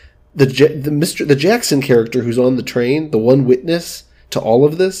otherwise, the Jackson character who's on the train, the one witness to all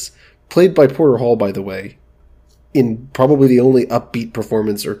of this, played by Porter Hall, by the way, in probably the only upbeat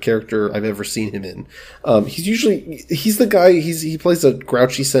performance or character I've ever seen him in. He's the guy, he plays a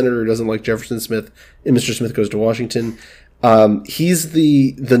grouchy senator who doesn't like Jefferson Smith in Mr. Smith Goes to Washington. He's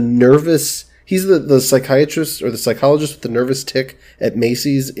the nervous, he's the psychiatrist or the psychologist with the nervous tick at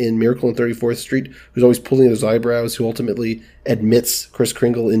Macy's in Miracle on 34th Street, who's always pulling at his eyebrows, who ultimately admits Kris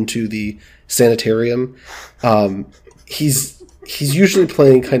Kringle into the sanitarium. He's usually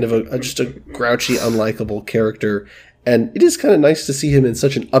playing kind of just a grouchy, unlikable character, and it is kind of nice to see him in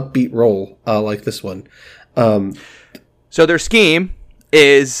such an upbeat role like this one. So their scheme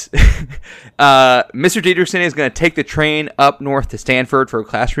is Mr. Dietrichson is going to take the train up north to Stanford for a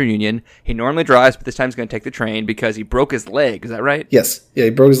class reunion. He normally drives, but this time he's going to take the train because he broke his leg. Is that right? Yes. Yeah, he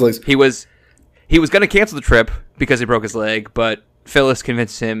broke his legs. He was going to cancel the trip because he broke his leg, but Phyllis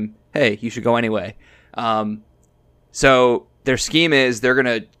convinced him, hey, you should go anyway. So their scheme is they're going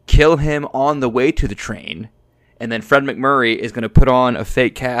to kill him on the way to the train, and then Fred McMurray is going to put on a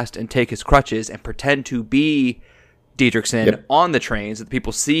fake cast and take his crutches and pretend to be Dietrichson on the train, so that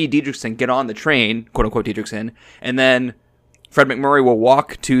people see Dietrichson get on the train, quote-unquote Dietrichson, and then Fred McMurray will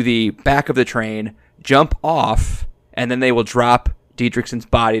walk to the back of the train, jump off, and then they will drop Dietrichson's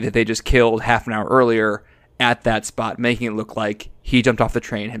body that they just killed half an hour earlier at that spot, making it look like he jumped off the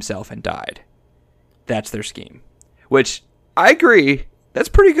train himself and died. That's their scheme. Which, I agree, that's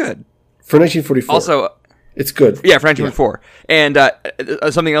pretty good. For 1944. Also, it's good. Yeah, for 1944. Yeah.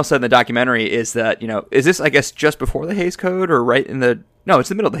 And something else said in the documentary is that, is this, I guess, just before the Hays Code or right in the... No, it's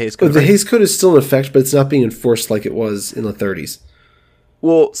the middle of the Hays Code. The Hays Code is still in effect, but it's not being enforced like it was in the 30s.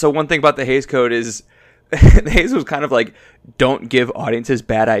 Well, so one thing about the Hays Code is the Hays was kind of like, don't give audiences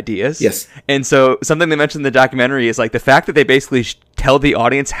bad ideas. Yes. And so something they mentioned in the documentary is like the fact that they basically tell the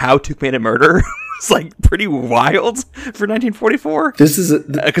audience how to commit a murder is like pretty wild for 1944. This is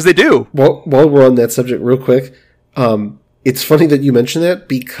because they do. While we're on that subject real quick, it's funny that you mention that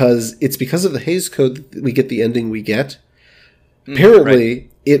because it's because of the Hays Code that we get the ending we get. Apparently,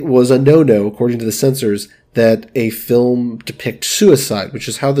 it was a no-no, according to the censors, that a film depict suicide, which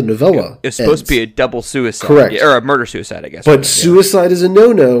is how the novella It's supposed to be a double suicide. Correct. Or a murder-suicide, I guess. But suicide is a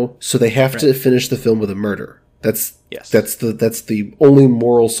no-no, so they have to finish the film with a murder. That's the only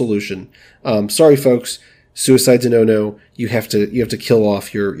moral solution. Sorry, folks. Suicide's a no-no. You have to kill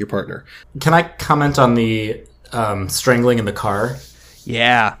off your partner. Can I comment on the strangling in the car?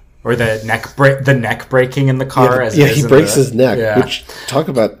 Yeah. Or the neck breaking in the car. He breaks his neck, which talk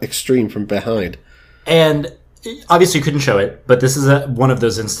about extreme from behind. And obviously you couldn't show it, but this is one of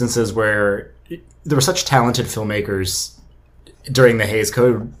those instances where there were such talented filmmakers during the Hays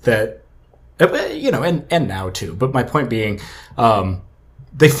Code that, and now too. But my point being,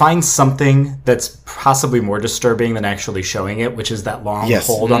 they find something that's possibly more disturbing than actually showing it, which is that long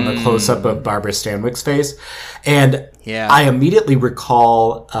hold on the close-up of Barbara Stanwyck's face. And I immediately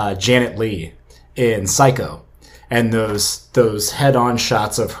recall Janet Leigh in Psycho. And those head-on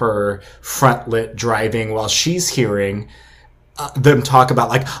shots of her front-lit driving while she's hearing them talk about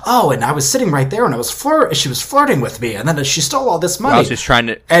like, oh, and I was sitting right there and she was flirting with me, and then she stole all this money. While she's trying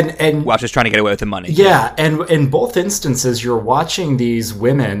to get away with the money. Yeah, and in both instances, you're watching these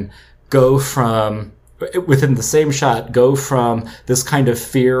women go from, within the same shot, go from this kind of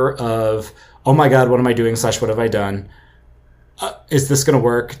fear of, oh my God, what am I doing? / what have I done? Is this going to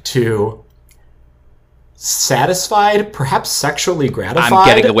work? To satisfied, perhaps sexually gratified. I'm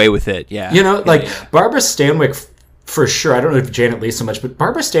getting away with it, yeah. Barbara Stanwyck, for sure, I don't know if Janet Leigh so much, but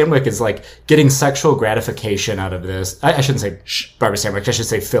Barbara Stanwyck is like getting sexual gratification out of this. I shouldn't say Barbara Stanwyck, I should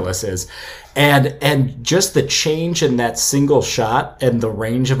say Phyllis is. And just the change in that single shot and the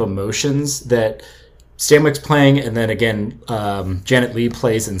range of emotions that Stanwyck's playing, and then again, Janet Leigh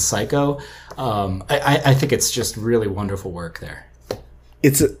plays in Psycho. I think it's just really wonderful work there.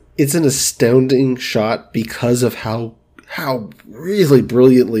 It's an astounding shot because of how really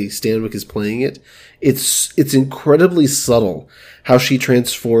brilliantly Stanwyck is playing it. It's incredibly subtle how she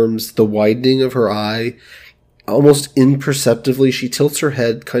transforms the widening of her eye. Almost imperceptibly, she tilts her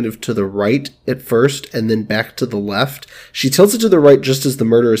head kind of to the right at first and then back to the left. She tilts it to the right just as the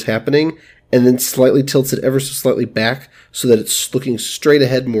murder is happening and then slightly tilts it ever so slightly back so that it's looking straight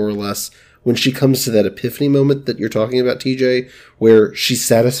ahead more or less when she comes to that epiphany moment that you're talking about, TJ, where she's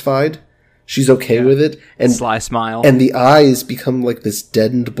satisfied, she's okay with it, and sly smile, and the eyes become like this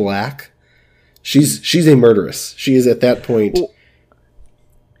deadened black, She's a murderess. She is at that point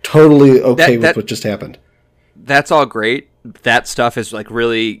totally okay with what just happened. That's all great. That stuff is like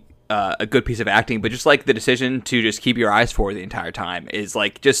really a good piece of acting, but just like the decision to just keep your eyes forward the entire time is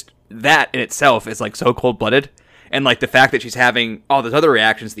like just that in itself is like so cold-blooded. And like the fact that she's having all those other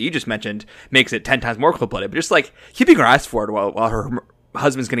reactions that you just mentioned makes it 10 times more cold-blooded. But just like keeping her eyes forward while her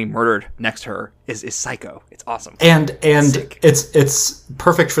husband's getting murdered next to her is psycho. It's awesome. And it's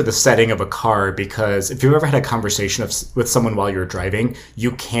perfect for the setting of a car, because if you've ever had a conversation with someone while you're driving,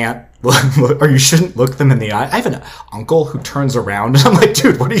 you can't look, or you shouldn't look them in the eye. I have an uncle who turns around and I'm like,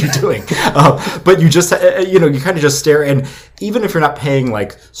 dude, what are you doing? But you just, you kind of just stare. And even if you're not paying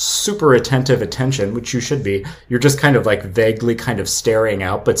like super attentive attention, which you should be, you're just kind of like vaguely kind of staring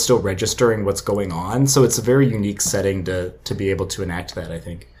out, but still registering what's going on. So it's a very unique setting to be able to enact that, I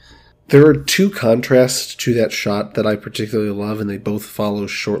think. There are two contrasts to that shot that I particularly love, and they both follow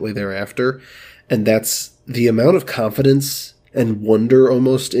shortly thereafter. And that's the amount of confidence and wonder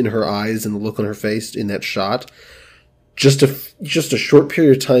almost in her eyes and the look on her face in that shot. Just a short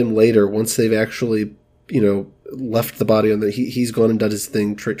period of time later, once they've actually, left the body on he's gone and done his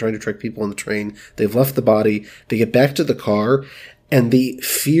thing, trying to trick people on the train. They've left the body. They get back to the car, and the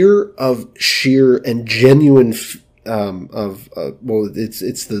fear of sheer and genuine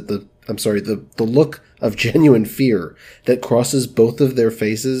the look of genuine fear that crosses both of their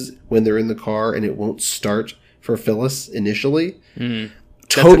faces when they're in the car, and it won't start for Phyllis initially. Mm-hmm.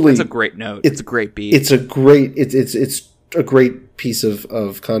 Totally, that's a great note. It's a great beat. It's a great piece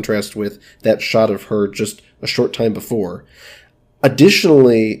of contrast with that shot of her just a short time before.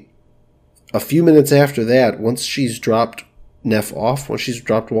 Additionally, a few minutes after that, once she's dropped Neff off, once she's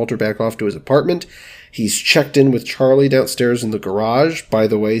dropped Walter back off to his apartment, he's checked in with Charlie downstairs in the garage. By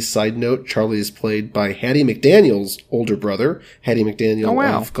the way, side note, Charlie is played by Hattie McDaniel's older brother, Hattie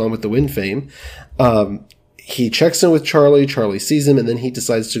McDaniel of Gone with the Wind fame. He checks in with Charlie. Charlie sees him, and then he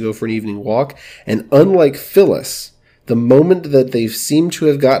decides to go for an evening walk. And unlike Phyllis, the moment that they seem to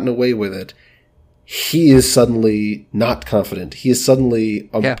have gotten away with it, he is suddenly not confident. He is suddenly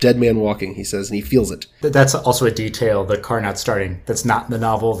a dead man walking, he says, and he feels it. That's also a detail, the car not starting, that's not in the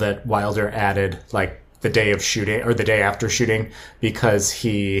novel, that Wilder added like the day of shooting or the day after shooting, because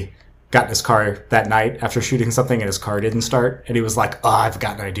he got in his car that night after shooting something and his car didn't start, and he was like, I've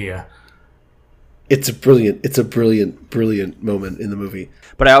got an idea. It's a brilliant moment in the movie.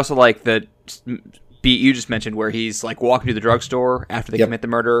 But I also like the beat you just mentioned where he's like walking to the drugstore after they commit the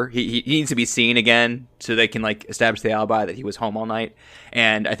murder. He needs to be seen again so they can like establish the alibi that he was home all night.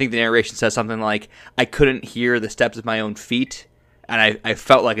 And I think the narration says something like, I couldn't hear the steps of my own feet, and I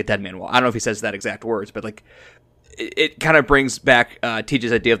felt like a dead man walk. I don't know if he says that exact words, but like it kind of brings back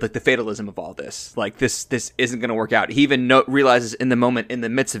TJ's idea of like the fatalism of all this. Like this isn't going to work out. He even realizes in the moment, in the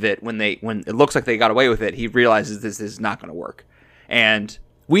midst of it, when it looks like they got away with it, he realizes this is not going to work. And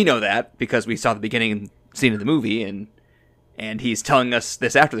we know that because we saw the beginning scene of the movie, and he's telling us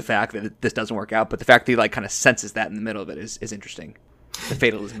this after the fact that this doesn't work out. But the fact that he like kind of senses that in the middle of it is interesting. The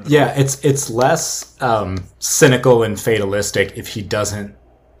fatalism. It's less cynical and fatalistic if he doesn't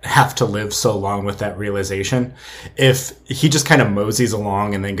have to live so long with that realization. If he just kind of moseys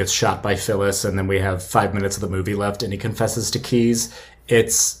along and then gets shot by Phyllis, and then we have 5 minutes of the movie left and he confesses to Keyes,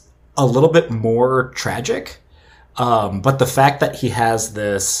 it's a little bit more tragic. But the fact that he has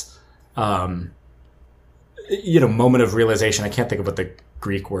this, moment of realization, I can't think of what the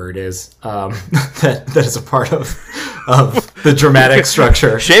Greek word is, that is a part of the dramatic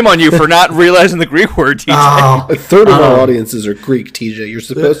structure. Shame on you for not realizing the Greek word, TJ. A third of our audiences are Greek, TJ. You're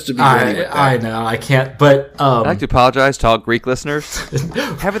supposed to be ready with that. I know, I can't, but I'd like to apologize to all Greek listeners.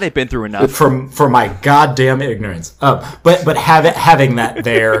 Haven't they been through enough? For my goddamn ignorance. But having that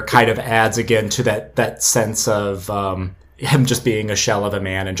there kind of adds again to that sense of him just being a shell of a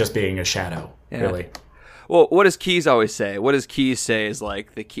man and just being a shadow, really. Well, what does Keyes always say? What does Keyes say is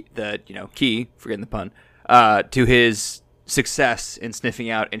like the key, forgetting the pun, to his success in sniffing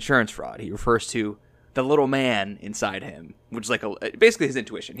out insurance fraud. He refers to the little man inside him, which is like basically his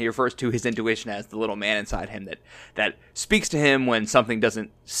intuition. He refers to his intuition as the little man inside him that speaks to him when something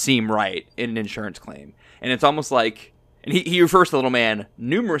doesn't seem right in an insurance claim. And it's almost like, and he refers to the little man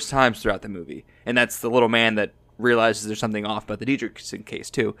numerous times throughout the movie, and that's the little man that realizes there's something off about the Dietrichson case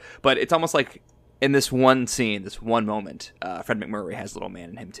too. But it's almost like, in this one scene, this one moment, Fred McMurray has little man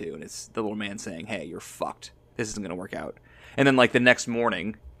in him too, and it's the little man saying, "Hey, you're fucked. This isn't going to work out." And then, like the next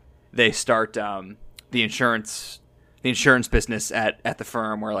morning, they start the insurance business at the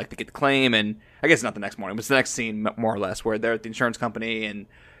firm where like they get the claim, and I guess not the next morning, but it's the next scene more or less where they're at the insurance company and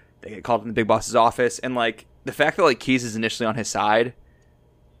they get called in the big boss's office, and like the fact that like Keyes is initially on his side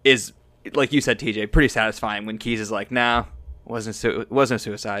is like you said, TJ, pretty satisfying when Keyes is like, nah, it wasn't a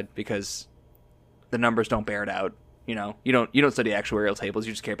suicide because the numbers don't bear it out. You know, you don't study actuarial tables.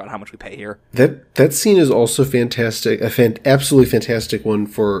 You just care about how much we pay here. That scene is also fantastic, absolutely fantastic one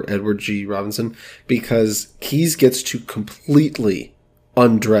for Edward G. Robinson, because Keyes gets to completely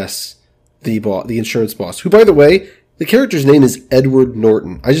undress the insurance boss, who, by the way, the character's name is Edward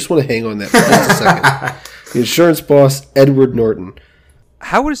Norton. I just want to hang on that for just a second. The insurance boss, Edward Norton.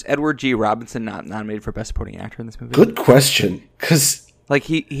 How is Edward G. Robinson not nominated for Best Supporting Actor in this movie? Good question, because like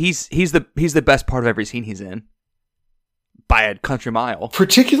he's the best part of every scene he's in. By a country mile.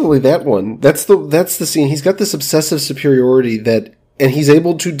 Particularly that one. That's the scene. He's got this obsessive superiority and he's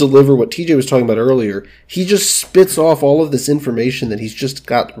able to deliver what TJ was talking about earlier. He just spits off all of this information that he's just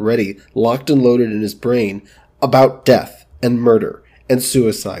got ready, locked and loaded in his brain about death and murder and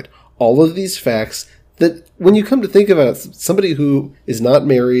suicide. All of these facts that, when you come to think about it, somebody who is not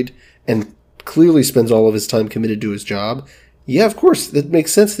married and clearly spends all of his time committed to his job, yeah, of course, it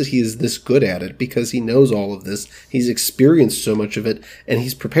makes sense that he is this good at it because he knows all of this. He's experienced so much of it, and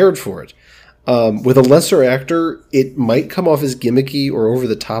he's prepared for it. With a lesser actor, it might come off as gimmicky or over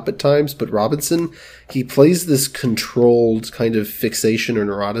the top at times, but Robinson, he plays this controlled kind of fixation or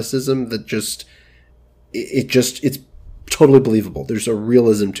neuroticism that it's totally believable. There's a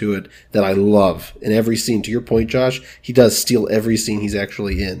realism to it that I love in every scene. To your point, Josh, he does steal every scene he's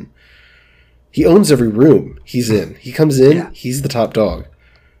actually in. He owns every room he's in. He comes in, He's the top dog.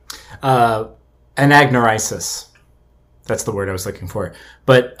 Anagnorisis. That's the word I was looking for.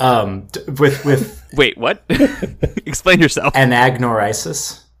 But with Wait, what? Explain yourself.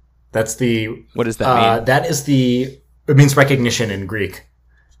 Anagnorisis. That's the... What does that mean? That is it means recognition in Greek.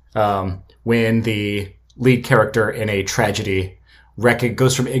 When the lead character in a tragedy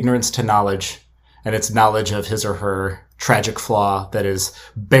goes from ignorance to knowledge, and it's knowledge of his or her tragic flaw that is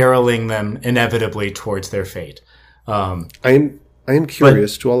barreling them inevitably towards their fate. I am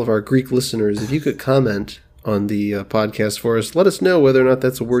curious to all of our Greek listeners, if you could comment on the podcast for us, let us know whether or not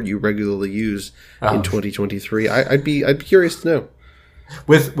that's a word you regularly use in 2023. I'd be curious to know.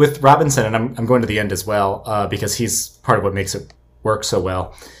 With Robinson, and I'm going to the end as well, because he's part of what makes it work so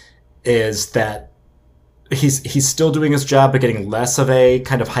well, is that he's still doing his job, but getting less of a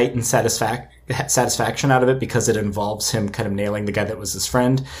kind of heightened satisfaction out of it because it involves him kind of nailing the guy that was his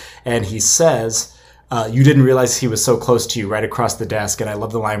friend. And he says, you didn't realize he was so close to you right across the desk. And I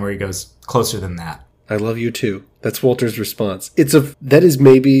love the line where he goes, closer than that. I love you too. That's Walter's response. That is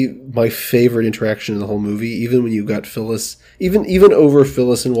maybe my favorite interaction in the whole movie, even when you got Phyllis, even over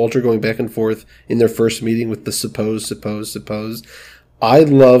Phyllis and Walter going back and forth in their first meeting with the suppose. I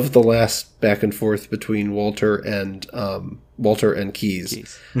love the last back and forth between Walter and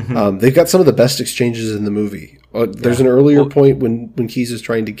Keyes. Mm-hmm. They've got some of the best exchanges in the movie. There's an earlier point when Keyes is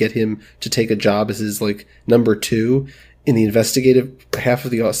trying to get him to take a job as his number 2 in the investigative half of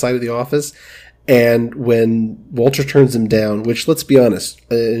the side of the office. And when Walter turns him down, which, let's be honest,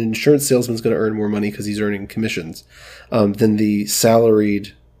 an insurance salesman's going to earn more money because he's earning commissions than the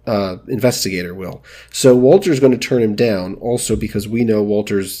salaried investigator will. So Walter's going to turn him down, also because we know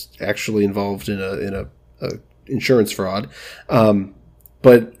Walter's actually involved in a insurance fraud.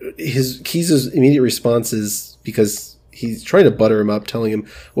 But Keyes' immediate response is, because he's trying to butter him up, telling him,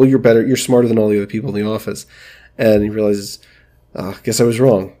 well, you're smarter than all the other people in the office. And he realizes, guess I was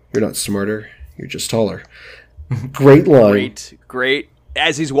wrong. You're not smarter. You're just taller. Great line. Great.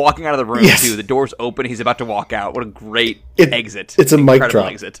 As he's walking out of the room, too, the door's open. He's about to walk out. What a great exit. It's a mic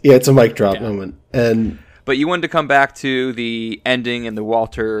drop. Exit. Yeah, it's a mic drop moment. But you wanted to come back to the ending and the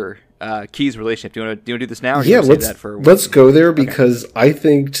Walter Keyes relationship. Do you want to do this now? Or let's go there, because I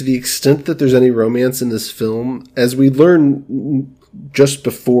think to the extent that there's any romance in this film, as we learn just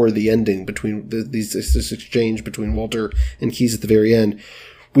before the ending, between this exchange between Walter and Keyes at the very end,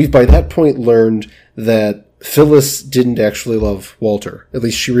 we've by that point learned that Phyllis didn't actually love Walter. At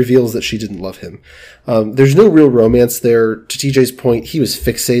least she reveals that she didn't love him. There's no real romance there. To TJ's point, he was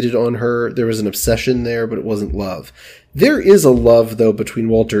fixated on her. There was an obsession there, but it wasn't love. There is a love, though, between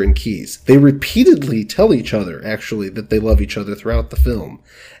Walter and Keyes. They repeatedly tell each other, actually, that they love each other throughout the film.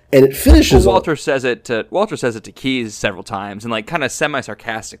 And it finishes. Well, Walter says it to Keyes several times, and kind of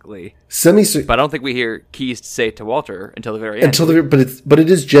semi-sarcastically. But I don't think we hear Keyes say it to Walter until the very end. But it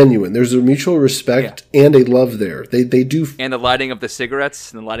is genuine. There's a mutual respect and a love there. They do. And the lighting of the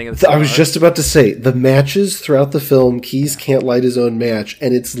cigarettes and the lighting of the cigars. I was just about to say, the matches throughout the film, Keyes can't light his own match,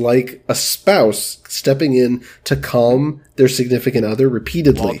 and it's like a spouse stepping in to calm their significant other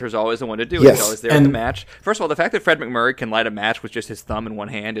repeatedly. Walter's always the one to do it. He's always there at the match. First of all, the fact that Fred McMurray can light a match with just his thumb in one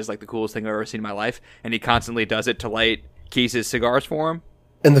hand is the coolest thing I've ever seen in my life, and he constantly does it to light Keyes' cigars for him.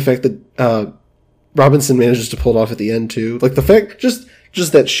 And the fact that Robinson manages to pull it off at the end too. Like the fact,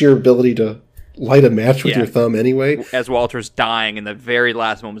 just that sheer ability to light a match with your thumb anyway. As Walter's dying in the very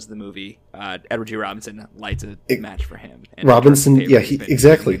last moments of the movie, Edward G. Robinson lights a match for him. And Robinson,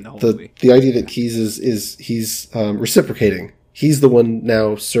 exactly. The idea that Keyes is he's reciprocating. He's the one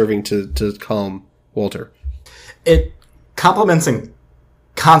now serving to calm Walter. It complements and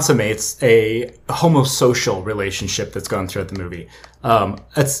consummates a homosocial relationship that's gone throughout the movie.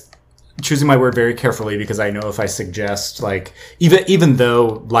 That's choosing my word very carefully because I know if I suggest, like, even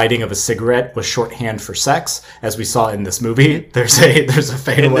though lighting of a cigarette was shorthand for sex, as we saw in this movie, there's a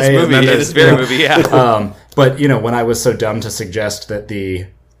fadeaway in this very movie, yeah. But when I was so dumb to suggest that the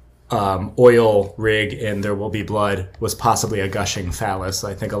oil rig in There Will Be Blood was possibly a gushing phallus,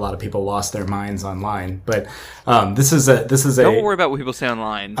 I think a lot of people lost their minds online. But this is a don't worry about what people say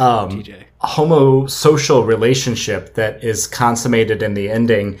online, TJ. Homosocial relationship that is consummated in the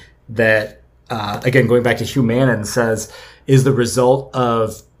ending. That, again, going back to Hugh Mannon says, is the result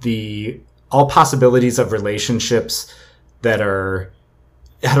of all possibilities of relationships that are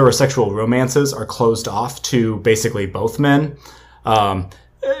heterosexual romances are closed off to basically both men.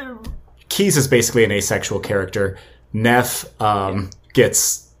 Keyes is basically an asexual character. Neff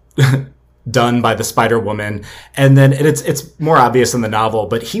gets done by the Spider Woman, and it's more obvious in the novel,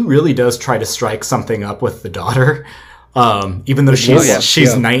 but he really does try to strike something up with the daughter. Even though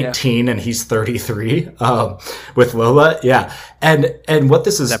she's 19 and he's 33, with Lola. Yeah. And what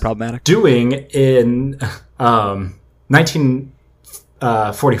this is problematic? Doing in,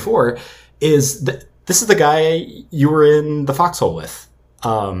 1944 is this is the guy you were in the foxhole with.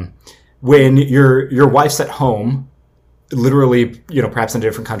 When your wife's at home, literally, perhaps in a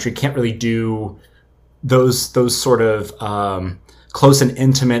different country, can't really do those sort of, close and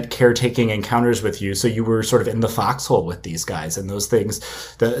intimate caretaking encounters with you. So you were sort of in the foxhole with these guys, and those things,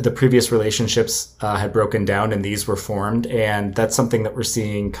 the previous relationships had broken down and these were formed. And that's something that we're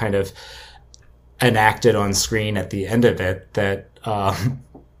seeing kind of enacted on screen at the end of it, that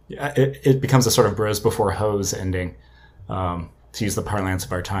it becomes a sort of bros before hoes ending, to use the parlance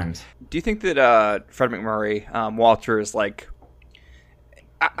of our times. Do you think that Fred McMurray, Walter, is like...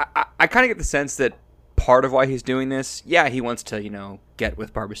 I kind of get the sense that part of why he's doing this, he wants to, get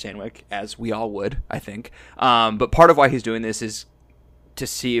with Barbara Stanwyck, as we all would, I think. But part of why he's doing this is to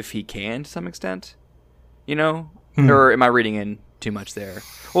see if he can, to some extent. Or am I reading in too much there?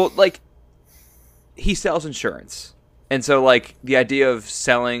 Well, he sells insurance. And so, the idea of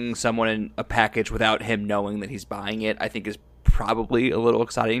selling someone a package without him knowing that he's buying it, I think is probably a little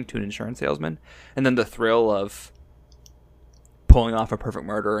exciting to an insurance salesman. And then the thrill of pulling off a perfect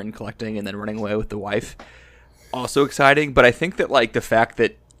murder and collecting and then running away with the wife, also exciting. But I think that the fact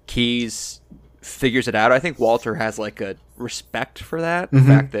that Keyes figures it out, I think Walter has a respect for that. The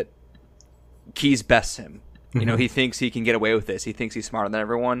fact that Keyes bests him. He thinks he can get away with this. He thinks he's smarter than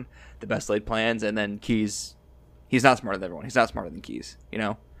everyone, the best laid plans, and then Keyes, he's not smarter than everyone. He's not smarter than Keyes.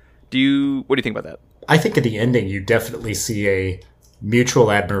 What do you think about that? I think at the ending you definitely see a mutual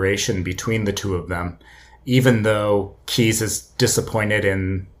admiration between the two of them. Even though Keyes is disappointed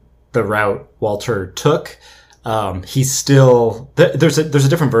in the route Walter took, he's still... There's a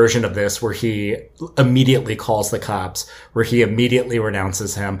different version of this where he immediately calls the cops, where he immediately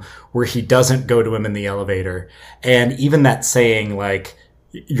renounces him, where he doesn't go to him in the elevator. And even that saying,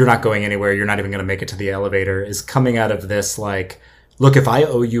 you're not going anywhere, you're not even going to make it to the elevator, is coming out of this, look, if I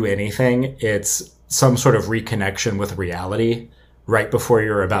owe you anything, it's some sort of reconnection with reality right before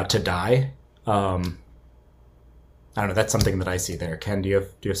you're about to die. I don't know. That's something that I see there. Ken, do you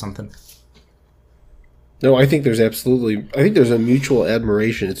have something? No, I think there's a mutual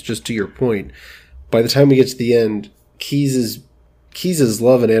admiration. It's just to your point. By the time we get to the end, Keyes's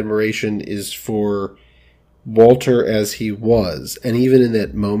love and admiration is for Walter as he was, and even in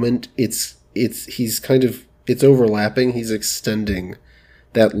that moment, it's overlapping. He's extending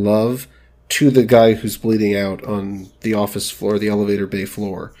that love to the guy who's bleeding out on the office floor, the elevator bay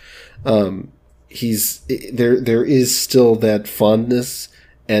floor. There is still that fondness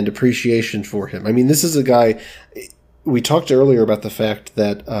and appreciation for him. I mean, this is a guy, we talked earlier about the fact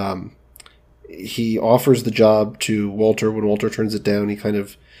that he offers the job to Walter. When Walter turns it down, he kind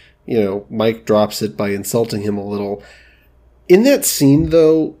of, Mike drops it by insulting him a little. In that scene,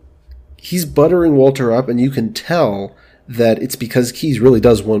 though, he's buttering Walter up, and you can tell that it's because Keyes really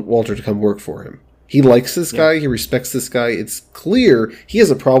does want Walter to come work for him. He likes this guy. He respects this guy. It's clear he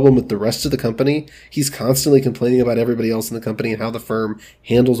has a problem with the rest of the company. He's constantly complaining about everybody else in the company and how the firm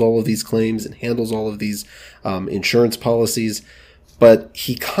handles all of these claims and handles all of these insurance policies. But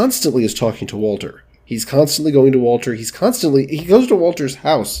he constantly is talking to Walter. He's constantly going to Walter. He goes to Walter's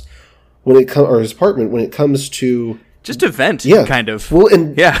house or his apartment when it comes to just to vent, kind of. Well,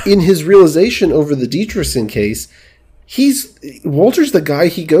 and in his realization over the Dietrichson case, Walter's the guy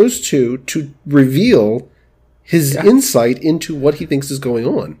he goes to reveal his insight into what he thinks is going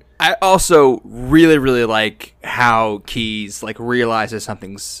on. I also really, really like how Keyes realizes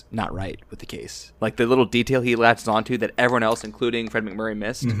something's not right with the case. Like the little detail he latches onto that everyone else, including Fred McMurray,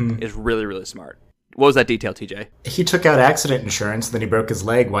 missed is really, really smart. What was that detail, TJ? He took out accident insurance, then he broke his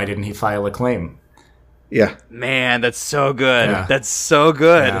leg. Why didn't he file a claim? Yeah. Man, that's so good. Yeah. That's so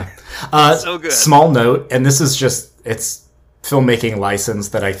good. Yeah. So good. Small note, and this is it's filmmaking license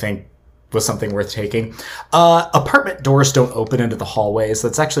that I think was something worth taking. Apartment doors don't open into the hallways.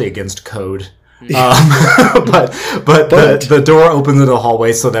 That's actually against code. But the door opens into the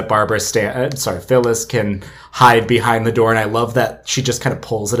hallway so that Phyllis can hide behind the door. And I love that she just kind of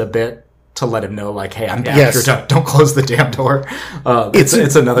pulls it a bit to let him know, hey, I'm down here. Don't close the damn door. It's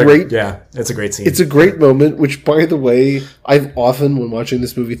a great scene. It's a great moment, which, by the way, I've often, when watching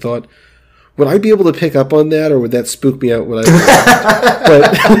this movie, thought, would I be able to pick up on that, or would that spook me out when I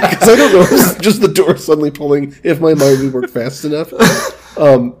but because I don't know, it's just the door suddenly pulling, if my mind would work fast enough.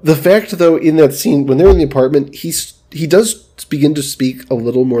 The fact, though, in that scene, when they're in the apartment, he does begin to speak a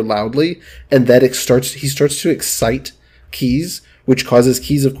little more loudly, and that he starts to excite Keyes, which causes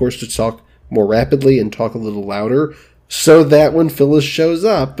Keyes, of course, to talk more rapidly and talk a little louder, so that when Phyllis shows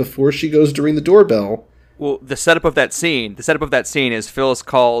up, before she goes to ring the doorbell... Well, the setup of that scene is Phyllis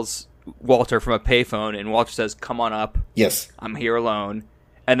calls Walter from a payphone, and Walter says, "Come on up. Yes. I'm here alone."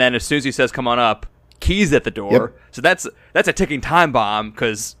 And then as soon as he says, "Come on up," Keyes at the door. Yep. So that's a ticking time bomb,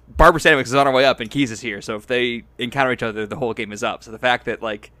 because Barbara Stanwyck is on her way up and Keyes is here. So if they encounter each other, the whole game is up. So the fact that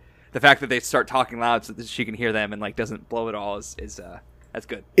they start talking loud so that she can hear them and doesn't blow it all is that's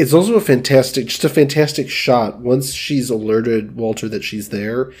good. It's also a fantastic shot. Once she's alerted Walter that she's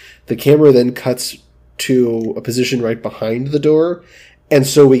there, the camera then cuts to a position right behind the door. And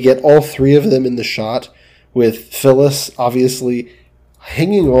so we get all three of them in the shot, with Phyllis obviously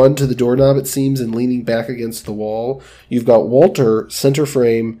hanging on to the doorknob, it seems, and leaning back against the wall. You've got Walter, center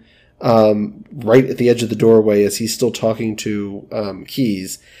frame, right at the edge of the doorway as he's still talking to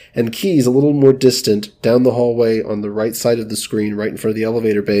Keyes. And Keyes, a little more distant, down the hallway on the right side of the screen, right in front of the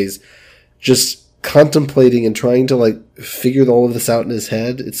elevator bays, just contemplating and trying to figure all of this out in his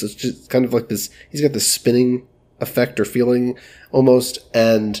head. It's just kind of like this, he's got this spinning effect or feeling almost,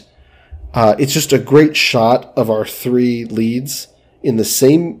 and it's just a great shot of our three leads in the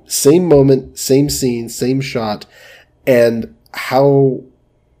same moment, same scene, same shot, and how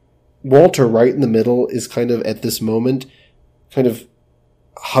Walter, right in the middle, is kind of at this moment kind of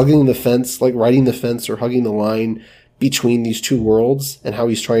hugging the fence, riding the fence or hugging the line between these two worlds, and how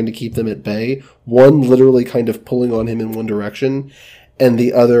he's trying to keep them at bay, one literally kind of pulling on him in one direction and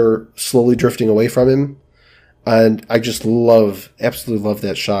the other slowly drifting away from him. And I just absolutely love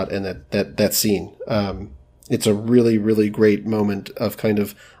that shot and that scene. It's a really, really great moment of kind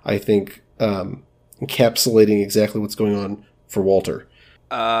of, I think, encapsulating exactly what's going on for Walter.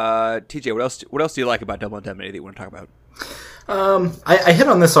 TJ, what else do you like about Double Indemnity that you want to talk about? I hit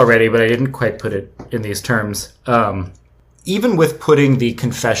on this already, but I didn't quite put it in these terms. Even with putting the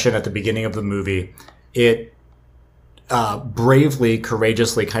confession at the beginning of the movie, it bravely,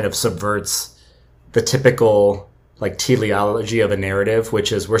 courageously kind of subverts the typical teleology of a narrative,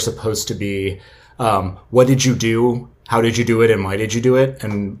 which is we're supposed to be, what did you do? How did you do it? And why did you do it?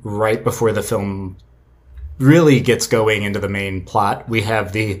 And right before the film really gets going into the main plot, we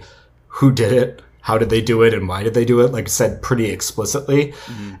have the who did it, how did they do it, and why did they do it, said pretty explicitly.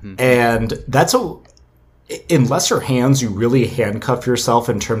 Mm-hmm. And that's in lesser hands, you really handcuff yourself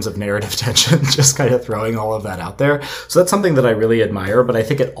in terms of narrative tension, just kind of throwing all of that out there. So that's something that I really admire, but I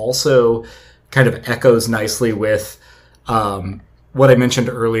think it also kind of echoes nicely with what I mentioned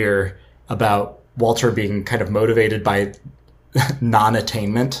earlier about Walter being kind of motivated by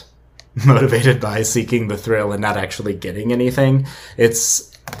non-attainment, motivated by seeking the thrill and not actually getting anything.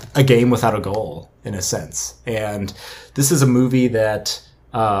 It's a game without a goal, in a sense. And this is a movie that,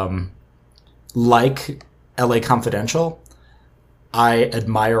 like LA Confidential, I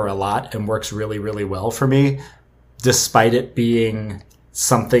admire a lot and works really, really well for me, despite it being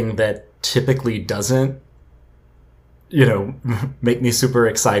something that typically doesn't, make me super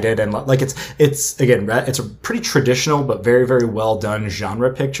excited. And it's again, it's a pretty traditional but very, very well done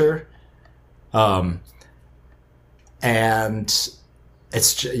genre picture. And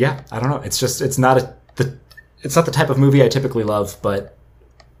it's, I don't know. It's not the type of movie I typically love, but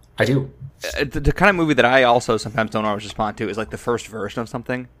I do. The kind of movie that I also sometimes don't always respond to is the first version of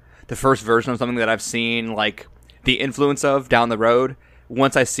something. the first version of something that I've seen like the influence of down the road.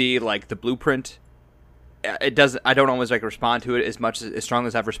 Once I see like the blueprint, I don't always like respond to it as strongly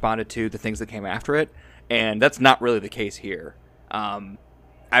as I've responded to the things that came after it, and that's not really the case here.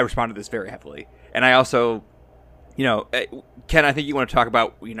 I responded to this very heavily, and I also, Ken, I think you want to talk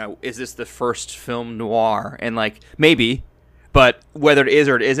about, is this the first film noir? And like maybe, but whether it is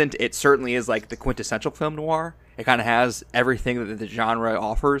or it isn't, it certainly is like the quintessential film noir. It kind of has everything that the genre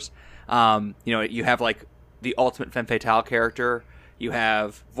offers. You have like the ultimate femme fatale character. You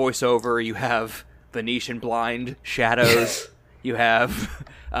have voiceover. You have Venetian blind shadows. You have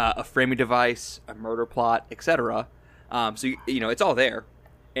a framing device, a murder plot, etc. So it's all there,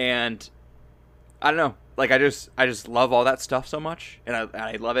 and I don't know. Like I just love all that stuff so much, and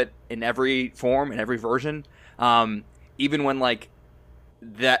I love it in every form, in every version. Even when like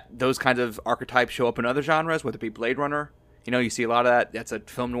those kinds of archetypes show up in other genres, whether it be Blade Runner, you see a lot of that. That's a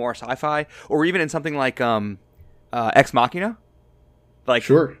film noir sci-fi, or even in something like Ex Machina. Like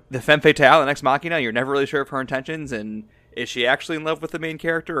sure. The femme fatale in Ex Machina, you're never really sure of her intentions, and is she actually in love with the main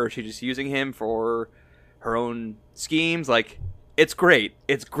character, or is she just using him for her own schemes? Like, it's great.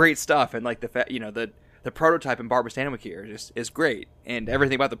 It's great stuff, and like the prototype in Barbara Stanwyck here is great, and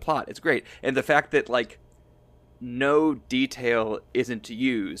everything about the plot is great, and the fact that like no detail isn't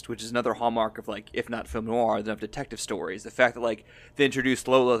used, which is another hallmark of like, if not film noir, then of detective stories. The fact that like they introduced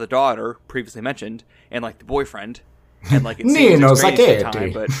Lola, the daughter, previously mentioned, and like the boyfriend. And like it seems Nino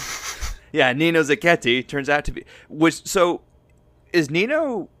Zacchetti, but yeah, Nino Zacchetti turns out to be. Is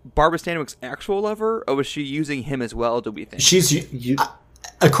Nino Barbara Stanwyck's actual lover, or was she using him as well? Do we think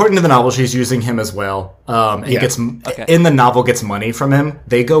according to the novel, she's using him as well? And gets okay. In the novel gets money from him.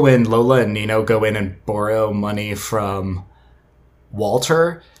 They go in. Lola and Nino go in and borrow money from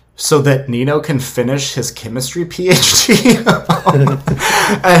Walter, so that Nino can finish his chemistry PhD.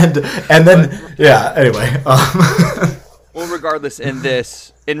 and then anyway. Well, regardless in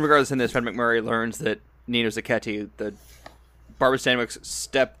this, Fred McMurray learns that Nino Zacchetti, the Barbara Stanwyck's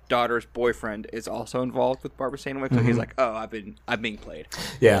stepdaughter's boyfriend, is also involved with Barbara Stanwyck. So he's like, "Oh, I'm being played."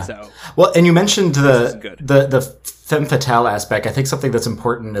 Yeah. So and you mentioned the femme fatale aspect. I think something that's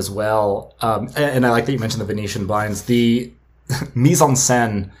important as well, and I like that you mentioned the Venetian blinds. The mise en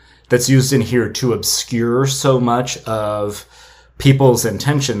scène that's used in here to obscure so much of people's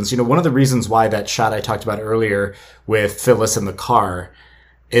intentions. One of the reasons why that shot I talked about earlier with Phyllis in the car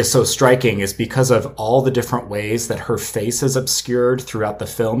is so striking is because of all the different ways that her face is obscured throughout the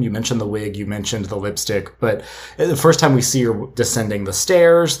film. You mentioned the wig, you mentioned the lipstick, but the first time we see her descending the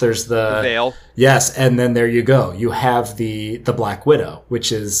stairs, there's the veil. Yes, and then there you go. You have the Black Widow,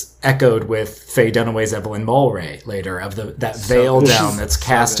 which is echoed with Faye Dunaway's Evelyn Mulwray later, of that veil down that's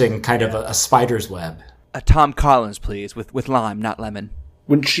casting kind of a spider's web. A Tom Collins, please, with lime, not lemon.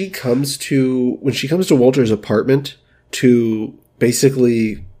 When she comes to Walter's apartment to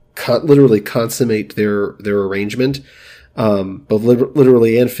basically literally consummate their arrangement, both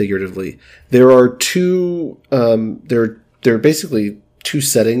literally and figuratively, there are there are basically two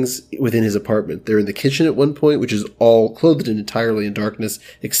settings within his apartment. They're in the kitchen at one point, which is all clothed entirely in darkness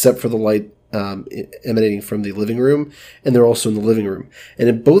except for the light emanating from the living room, and they're also in the living room. And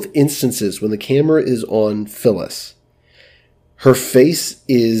in both instances, when the camera is on Phyllis, her face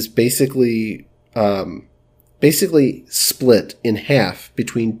is basically split in half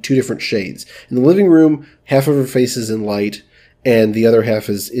between two different shades. In the living room, half of her face is in light, and the other half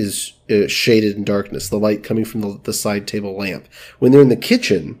is shaded in darkness, the light coming from the side table lamp. When they're in the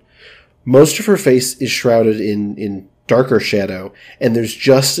kitchen, most of her face is shrouded in darker shadow, and there's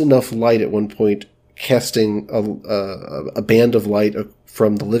just enough light at one point casting a band of light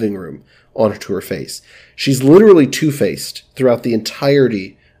from the living room onto her face. She's literally two-faced throughout the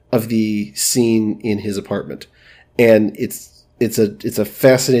entirety of the scene in his apartment, and it's a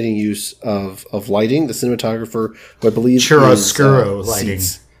fascinating use of lighting. The cinematographer, who I believe chiaroscuro lighting,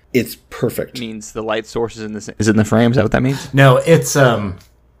 it's perfect. It means the light source is in the frame. Is that what that means? No, it's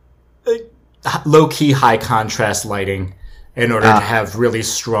low-key high contrast lighting in order to have really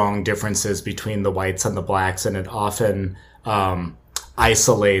strong differences between the whites and the blacks, and it often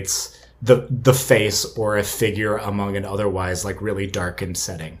isolates the face or a figure among an otherwise like really darkened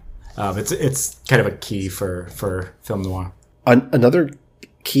setting. It's kind of a key for film noir. Another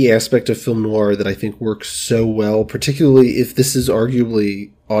key aspect of film noir that I think works so well, particularly if this is arguably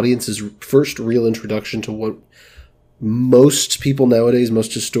audience's first real introduction to what most people nowadays,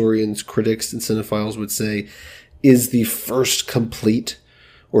 most historians, critics, and cinephiles would say is the first complete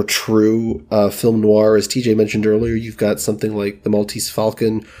or true film noir. As TJ mentioned earlier, you've got something like The Maltese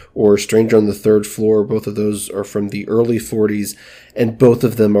Falcon or Stranger on the Third Floor. Both of those are from the early 40s, and both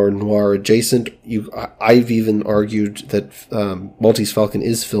of them are noir adjacent. I've even argued that Maltese Falcon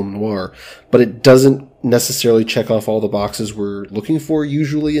is film noir, but it doesn't necessarily check off all the boxes we're looking for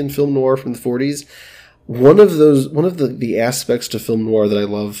usually in film noir from the 40s. One of the aspects to film noir that I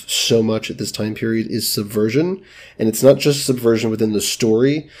love so much at this time period is subversion. And it's not just subversion within the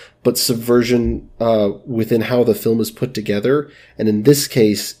story, but subversion within how the film is put together. And in this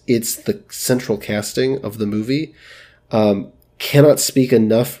case, it's the central casting of the movie. Cannot speak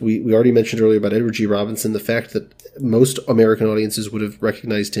enough. We already mentioned earlier about Edward G. Robinson, the fact that most American audiences would have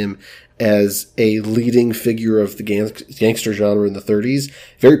recognized him as a leading figure of the gangster genre in the 30s.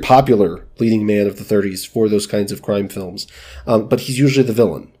 Very popular leading man of the 30s for those kinds of crime films. But he's usually the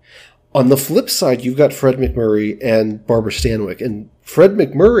villain. On the flip side, you've got Fred MacMurray and Barbara Stanwyck. And Fred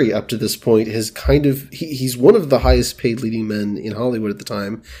MacMurray, up to this point, has he's one of the highest paid leading men in Hollywood at the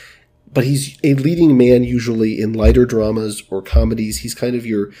time. But he's a leading man usually in lighter dramas or comedies. He's kind of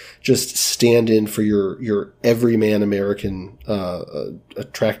your just stand-in for your everyman American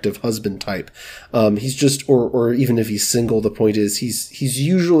attractive husband type. He's just, or even if he's single, the point is he's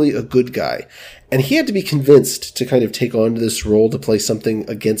usually a good guy. And he had to be convinced to kind of take on this role to play something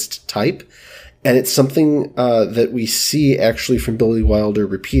against type. And it's something that we see actually from Billy Wilder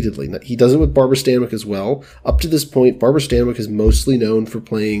repeatedly. He does it with Barbara Stanwyck as well. Up to this point, Barbara Stanwyck is mostly known for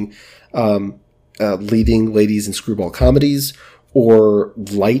playing leading ladies in screwball comedies or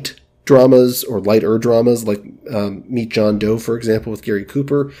light dramas or lighter dramas like Meet John Doe, for example, with Gary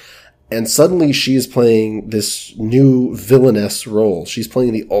Cooper. And suddenly she is playing this new villainess role. She's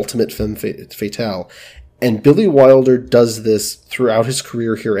playing the ultimate femme fatale. And Billy Wilder does this throughout his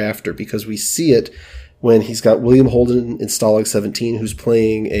career hereafter because we see it when he's got William Holden in Stalag 17, who's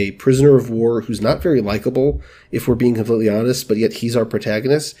playing a prisoner of war who's not very likable, if we're being completely honest, but yet he's our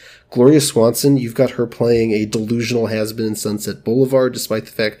protagonist. Gloria Swanson, you've got her playing a delusional has-been in Sunset Boulevard, despite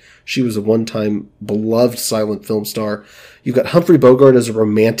the fact she was a one-time beloved silent film star. You've got Humphrey Bogart as a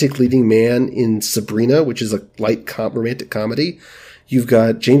romantic leading man in Sabrina, which is a light romantic comedy. You've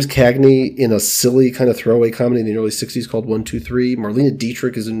got James Cagney in a silly kind of throwaway comedy in the early 60s called 1, 2, 3. Marlene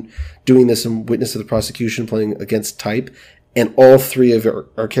Dietrich is doing this in Witness of the Prosecution, playing against type. And all three of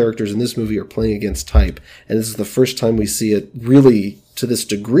our characters in this movie are playing against type. And this is the first time we see it really to this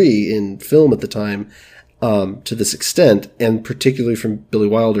degree in film at the time, to this extent, and particularly from Billy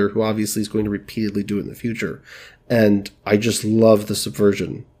Wilder, who obviously is going to repeatedly do it in the future. And I just love the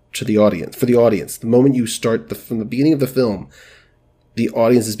subversion to the audience. For the audience, the moment you start from the beginning of the film, the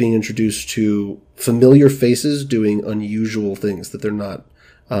audience is being introduced to familiar faces doing unusual things that they're not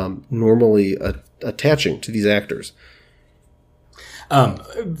normally attaching to these actors.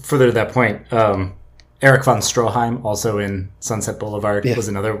 Further to that point, Erich von Stroheim, also in Sunset Boulevard, was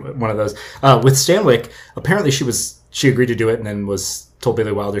another one of those. With Stanwyck, apparently she agreed to do it and then told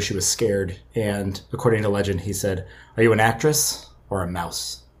Billy Wilder she was scared. And according to legend, he said, "Are you an actress or a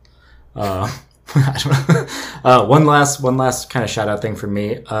mouse?" I don't know. One last kind of shout out thing from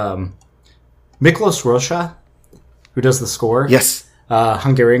me. Miklos Rozsa, who does the score. Yes.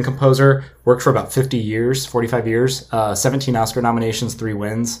 Hungarian composer, worked for about 45 years, 17 Oscar nominations, 3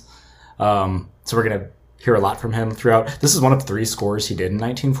 wins. So we're going to hear a lot from him throughout. This is one of 3 scores he did in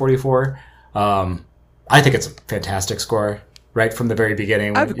 1944. I think it's a fantastic score, right from the very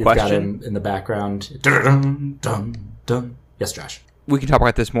beginning. I have a You've question. got him in the background. Dun, dun, dun. Yes, Josh. We can talk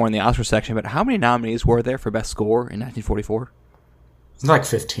about this more in the Oscar section, but how many nominees were there for Best Score in 1944? It's like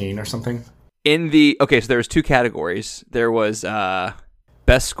 15 or something. So there was 2 categories. There was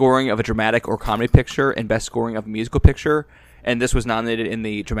Best Scoring of a Dramatic or Comedy Picture and Best Scoring of a Musical Picture, and this was nominated in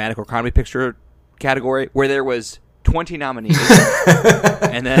the Dramatic or Comedy Picture category, where there was 20 nominees.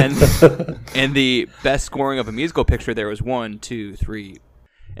 And then in the Best Scoring of a Musical Picture, there was 1, 2, 3.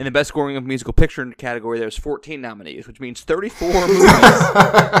 In the Best Scoring of a Musical Picture category, there's 14 nominees, which means 34 movies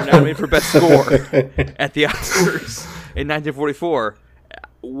are nominated for Best Score at the Oscars in 1944.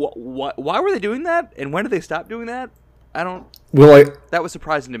 Why were they doing that, and when did they stop doing that? That was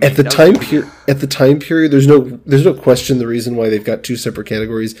surprising to me. At the time period, there's no question the reason why they've got 2 separate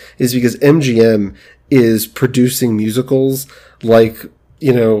categories is because MGM is producing musicals like,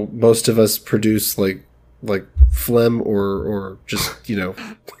 most of us produce like phlegm or just,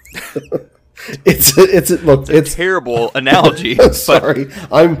 it's a terrible analogy. Sorry,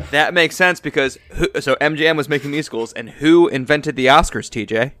 that makes sense because MGM was making musicals, and who invented the Oscars,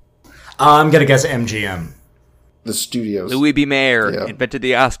 TJ? I'm gonna guess MGM. the studios. Louis B. Mayer Yeah. invented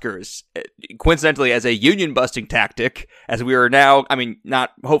the Oscars, coincidentally as a union-busting tactic, as we are now, I mean,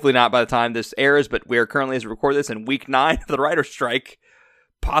 hopefully not by the time this airs, but we are currently, as we record this, in week 9 of the writer's strike,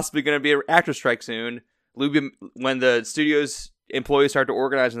 possibly going to be an actor's strike soon. When the studio's employees start to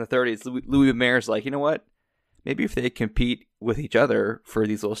organize in the 30s, Louis B. Mayer's like, you know what? Maybe if they compete with each other for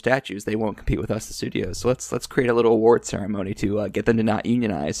these little statues, they won't compete with us, the studios. So let's create a little award ceremony to get them to not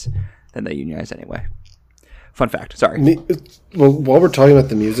unionize. Then they unionize anyway. Fun fact. Sorry. Well, while we're talking about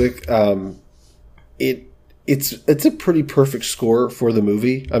the music, it's a pretty perfect score for the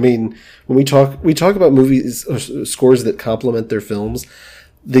movie. I mean, when we talk about movies scores that complement their films,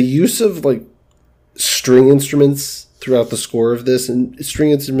 the use of like string instruments throughout the score of this, and string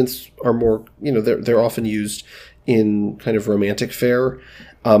instruments are more, they're often used in kind of romantic fare.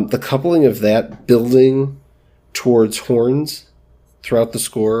 The coupling of that building towards horns throughout the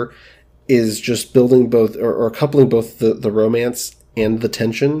score is just building both, or coupling both the romance and the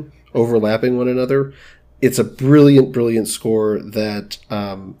tension, overlapping one another. It's a brilliant, brilliant score that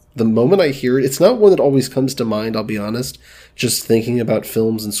the moment I hear it, it's not one that always comes to mind, I'll be honest, just thinking about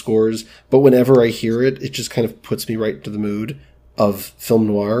films and scores. But whenever I hear it, it just kind of puts me right into the mood of film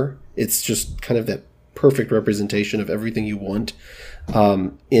noir. It's just kind of that perfect representation of everything you want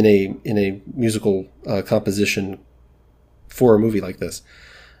in a musical composition for a movie like this.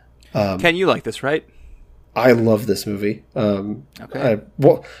 Ken, you like this, right? I love this movie. Okay.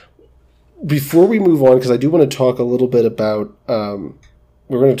 Before we move on, because I do want to talk a little bit about,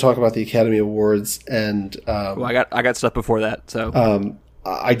 we're going to talk about the Academy Awards, and well, I got stuff before that. So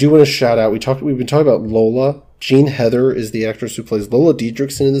I do want to shout out. We've been talking about Lola. Jean Heather is the actress who plays Lola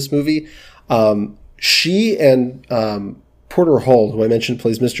Diedrichson in this movie. She and Porter Hall, who I mentioned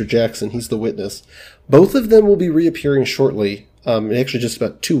plays Mr. Jackson, he's the witness. Both of them will be reappearing shortly. In actually just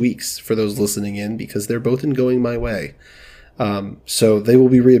about 2 weeks for those listening in, because they're both in Going My Way. So they will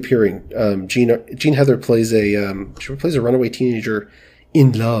be reappearing. Jean Heather plays a runaway teenager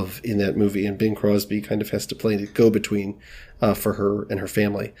in love in that movie, and Bing Crosby kind of has to play the go-between for her and her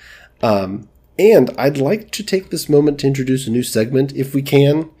family. And I'd like to take this moment to introduce a new segment, if we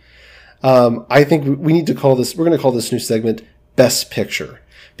can. I think we need to call this. We're going to call this new segment Best Picture,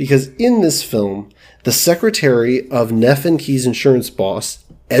 because in this film, the secretary of Neff and Key's insurance boss,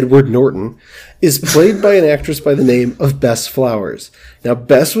 Edward Norton, is played by an actress by the name of Bess Flowers. Now,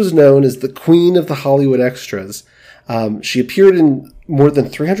 Bess was known as the queen of the Hollywood extras. She appeared in more than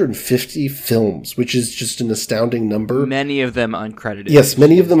 350 films, which is just an astounding number. Many of them uncredited. Yes,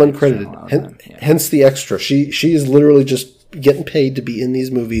 many of them uncredited. Hence the extra. She is literally just getting paid to be in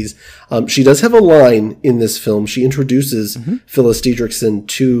these movies. She does have a line in this film. She introduces Phyllis Diedrichson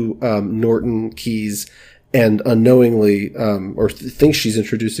to Norton Keyes, and unknowingly, thinks she's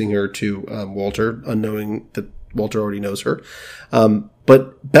introducing her to Walter, unknowing that Walter already knows her.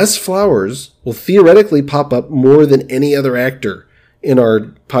 But Bess Flowers will theoretically pop up more than any other actor in our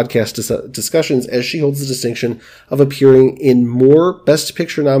podcast discussions, as she holds the distinction of appearing in more Best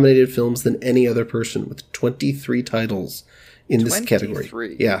Picture nominated films than any other person, with 23 titles in this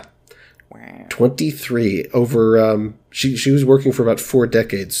category. Yeah. Wow. 23 over, she was working for about 4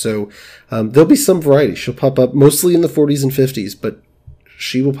 decades. So, there'll be some variety. She'll pop up mostly in the 40s and 50s, but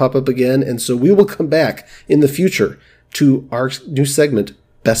she will pop up again. And so we will come back in the future to our new segment,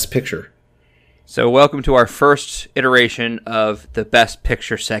 Best Picture. So welcome to our first iteration of the Best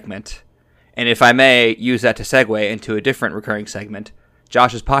Picture segment. And if I may use that to segue into a different recurring segment,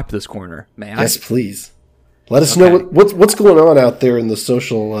 Josh's Populous Corner. May I? Yes, please. Let us know what's going on out there in the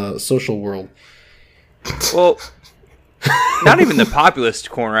social world. Well, not even the populist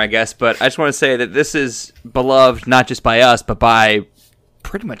corner, I guess, but I just want to say that this is beloved not just by us, but by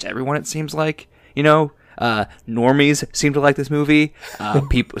pretty much everyone, it seems like. Normies seem to like this movie.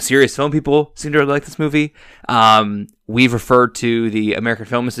 Serious film people seem to like this movie. We've referred to the American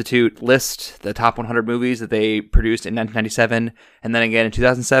Film Institute list, the top 100 movies that they produced in 1997, and then again in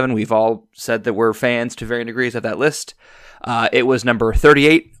 2007. We've all said that we're fans to varying degrees of that list. It was number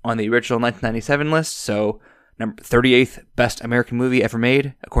 38 on the original 1997 list, so number 38th best American movie ever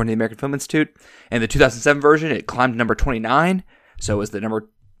made, according to the American Film Institute. And the 2007 version, it climbed to number 29, so it was the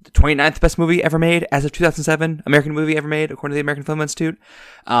 29th best movie ever made as of 2007, American movie ever made, according to the American Film Institute.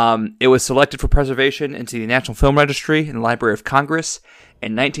 It was selected for preservation into the National Film Registry in the Library of Congress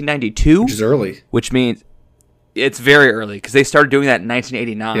in 1992. Which is early. Which means it's very early, because they started doing that in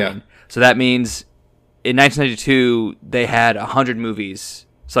 1989. Yeah. So that means in 1992, they had 100 movies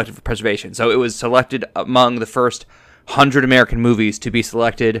selected for preservation. So it was selected among the first 100 American movies to be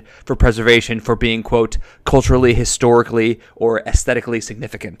selected for preservation for being, quote, culturally, historically, or aesthetically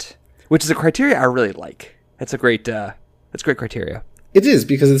significant, which is a criteria I really like. That's a great criteria. It is,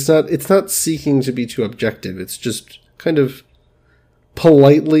 because it's not seeking to be too objective. It's just kind of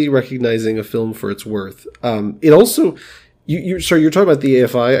politely recognizing a film for its worth. It also, you're talking about the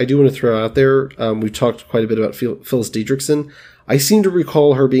AFI. I do want to throw out there, we've talked quite a bit about Phyllis Dietrichson. I seem to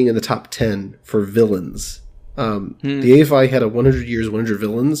recall her being in the top 10 for villains. The AFI had a 100 Years, 100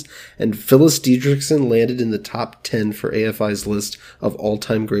 Villains, and Phyllis Dietrichson landed in the top 10 for AFI's list of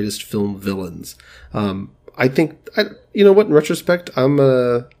all-time greatest film villains. I think, you know what, in retrospect, I'm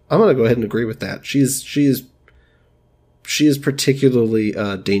gonna go ahead and agree with that. She is particularly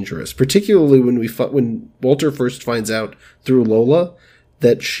dangerous, particularly when Walter first finds out through Lola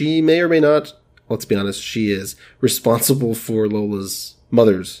that she may or may not, let's be honest, she is responsible for Lola's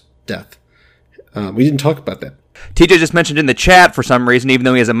mother's death. We didn't talk about that. TJ just mentioned in the chat, for some reason, even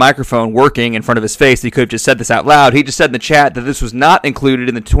though he has a microphone working in front of his face, he could have just said this out loud. He just said in the chat that this was not included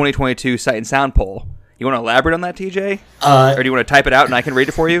in the 2022 Sight and Sound poll. You want to elaborate on that, TJ? Or do you want to type it out and I can read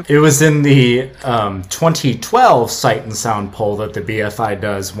it for you? It was in the 2012 Sight and Sound poll that the BFI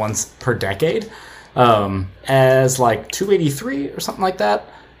does once per decade, as like 283 or something like that.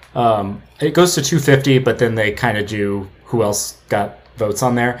 It goes to 250, but then they kind of do who else got votes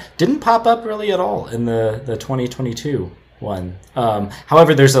on there. Didn't pop up really at all in the 2022 one.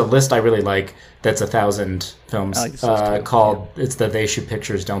 However, there's a list I really like that's 1,000 films called, it's the They Shoot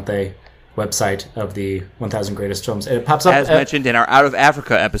Pictures, Don't They website of the 1,000 greatest films. And it pops up as mentioned in our Out of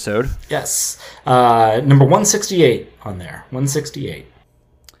Africa episode. Yes. Number 168 on there. 168.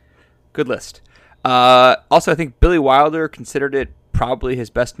 Good list. Also, I think Billy Wilder considered it probably his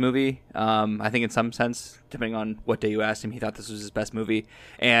best movie. I think in some sense, depending on what day you asked him, he thought this was his best movie.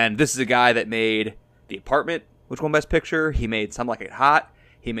 And this is a guy that made The Apartment, which won Best Picture. He made Some Like It Hot.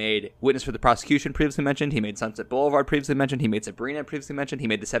 He made Witness for the Prosecution, previously mentioned. He made Sunset Boulevard, previously mentioned. He made Sabrina, previously mentioned. He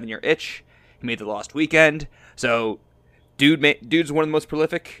made The 7-Year Itch. He made The Lost Weekend. So, dude's one of the most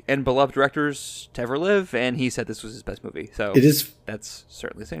prolific and beloved directors to ever live, and he said this was his best movie. So it is. That's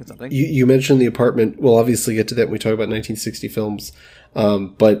certainly saying something. You mentioned The Apartment. We'll obviously get to that when we talk about 1960 films.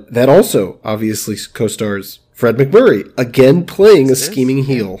 But that also obviously co-stars Fred MacMurray, again playing a scheming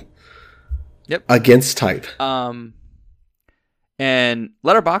heel. Yep. Against type. And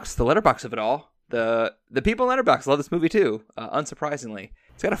Letterboxd, the Letterboxd of it all, the people in Letterboxd love this movie too, unsurprisingly.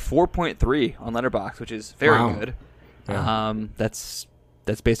 It's got a 4.3 on Letterboxd, which is very good. Yeah. That's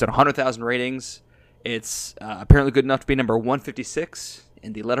based on 100,000 ratings. It's apparently good enough to be number 156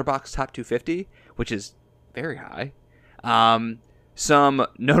 in the Letterboxd Top 250, which is very high. Some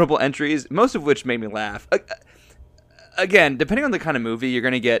notable entries, most of which made me laugh. Again, depending on the kind of movie, you're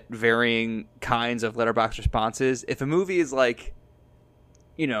going to get varying kinds of Letterboxd responses. If a movie is like,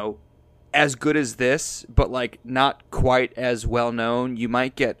 you know, as good as this, but like not quite as well known, you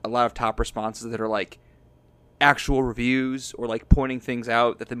might get a lot of top responses that are like actual reviews or like pointing things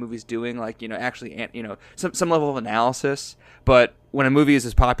out that the movie's doing, like, you know, actually, you know, some level of analysis. But when a movie is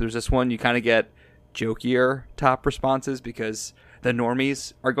as popular as this one, you kind of get jokier top responses because the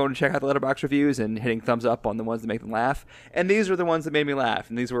normies are going to check out the Letterboxd reviews and hitting thumbs up on the ones that make them laugh. And these are the ones that made me laugh,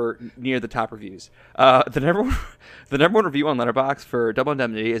 and these were near the top reviews. The number one review on Letterboxd for Double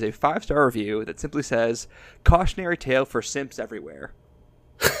Indemnity is a 5-star review that simply says, "Cautionary tale for simps everywhere,"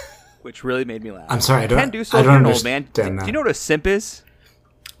 which really made me laugh. I'm sorry, I don't understand, old man. Do you know what a simp is?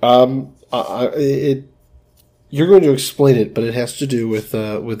 You're going to explain it, but it has to do with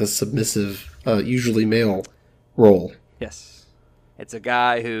a submissive, usually male, role. Yes. It's a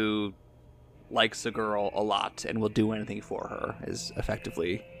guy who likes a girl a lot and will do anything for her, is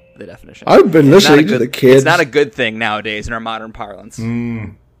effectively the definition. I've been listening to the kids. It's not a good thing nowadays in our modern parlance.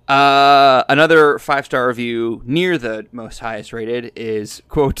 Another 5-star review, near the most highest rated, is,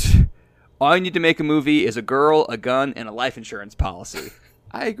 quote, "All you need to make a movie is a girl, a gun, and a life insurance policy."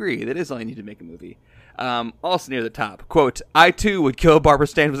 I agree. That is all you need to make a movie. Also near the top, quote, "I too would kill Barbara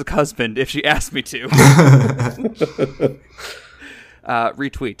Stanwyck's husband if she asked me to."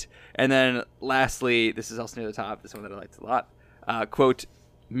 Retweet. And then lastly, this is also near the top, this one that I liked a lot, quote,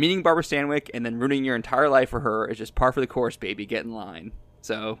 "Meeting Barbara Stanwyck and then ruining your entire life for her is just par for the course, baby. Get in line."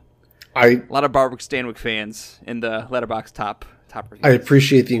 So a lot of Barbara Stanwyck fans in the Letterboxd top reviews. I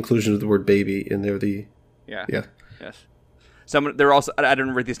appreciate the inclusion of the word baby in there. Yeah. Yes. There are also, I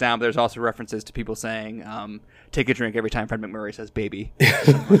didn't write these down, but there's also references to people saying, "Take a drink every time Fred MacMurray says baby."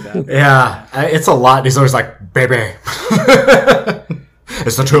 Something like that. Yeah, it's a lot. He's always like, "Baby."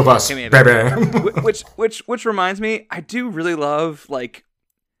 It's the two of us, baby. Which reminds me, I do really love like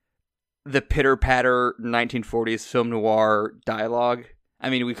the pitter patter 1940s film noir dialogue. I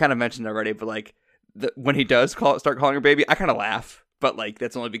mean, we kind of mentioned it already, but like when he does start calling her baby, I kind of laugh. But like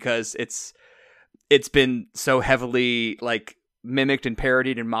that's only because it's it's been so heavily like mimicked and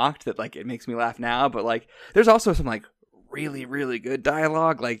parodied and mocked that like it makes me laugh now. But like, there's also some like really, really good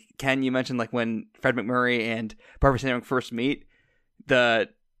dialogue. Like, Ken, you mentioned like when Fred McMurray and Barbara Stanwyck first meet, the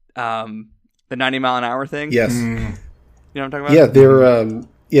 90-mile-an-hour thing. Yes. You know what I'm talking about? Yeah, they're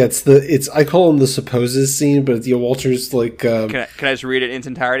it's I call them the supposes scene, but Walter's like Can I just read it in its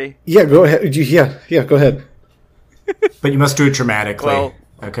entirety? Yeah, go ahead. Yeah, go ahead. But you must do it dramatically. Well,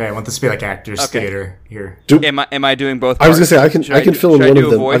 okay, I want this to be like actors theater here. Am I doing both parts? I was gonna say I can fill in one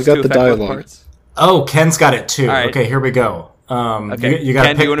of them. I've got the dialogue. Oh, Ken's got it too. Right. Okay, here we go. Okay, you got to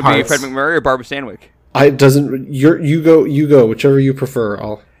Ken, pick do you want to parts. be Fred McMurray or Barbara Stanwyck? You go whichever you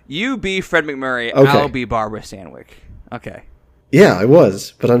prefer. You be Fred McMurray. Okay. I'll be Barbara Stanwyck. Okay. Yeah, I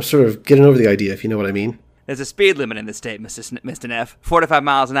was, but I'm sort of getting over the idea, if you know what I mean. There's a speed limit in this state, Mr. Neff. 45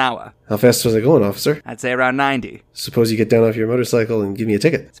 miles an hour. How fast was I going, officer? I'd say around 90. Suppose you get down off your motorcycle and give me a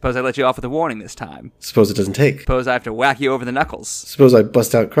ticket. Suppose I let you off with a warning this time. Suppose it doesn't take. Suppose I have to whack you over the knuckles. Suppose I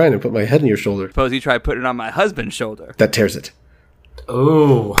bust out crying and put my head on your shoulder. Suppose you try putting it on my husband's shoulder. That tears it.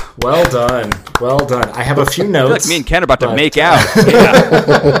 Oh, well done. Well done. I have a few I feel notes. like me and Ken are about to make out.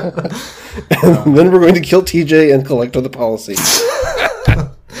 Yeah. And then we're going to kill TJ and collect on the policy.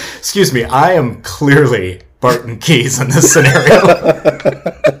 Excuse me, I am clearly Barton Keyes in this scenario.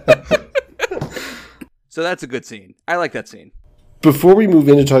 So that's a good scene. I like that scene. Before we move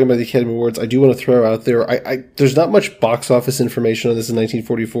into talking about the Academy Awards, I do want to throw out there, there's not much box office information on this in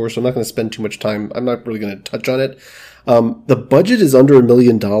 1944, so I'm not going to spend too much time. I'm not really going to touch on it. The budget is under $1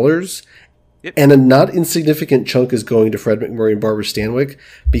 million, Yep. and a not insignificant chunk is going to Fred McMurray and Barbara Stanwyck,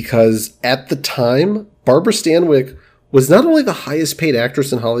 because at the time, Barbara Stanwyck was not only the highest paid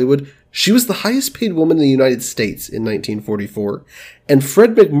actress in Hollywood, she was the highest paid woman in the United States in 1944. And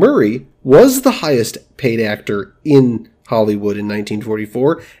Fred McMurray was the highest paid actor in Hollywood in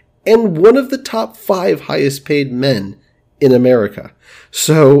 1944, and one of the top 5 highest paid men in America.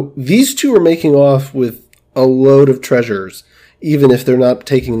 So these two are making off with a load of treasures, even if they're not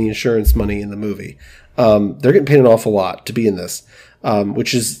taking the insurance money in the movie. They're getting paid an awful lot to be in this,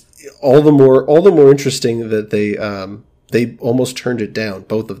 which is all the more interesting that they almost turned it down,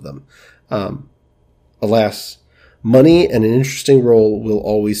 both of them. Alas, money and an interesting role will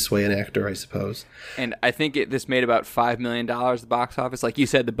always sway an actor, I suppose. And I think this made about $5 million at the box office. Like you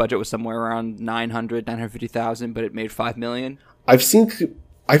said, the budget was somewhere around $950,000, but it made $5 million. I've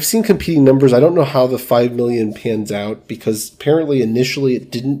seen competing numbers. I don't know how the $5 million pans out, because apparently initially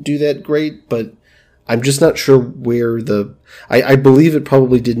it didn't do that great, but I'm just not sure where I believe it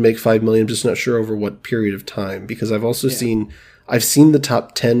probably did make $5 million. I'm just not sure over what period of time, because I've also seen the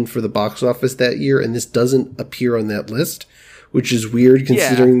top 10 for the box office that year, and this doesn't appear on that list, which is weird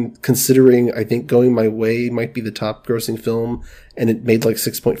considering I think Going My Way might be the top grossing film, and it made like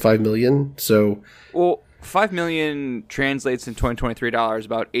 $6.5 million. So, well, $5 million translates in 2023 dollars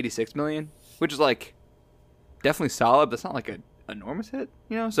about $86 million, which is like definitely solid. But it's not like an enormous hit,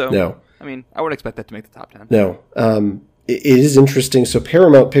 you know. So no, I mean, I would expect that to make the top 10. No, it is interesting. So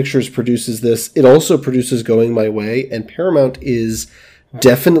Paramount Pictures produces this. It also produces Going My Way, and Paramount is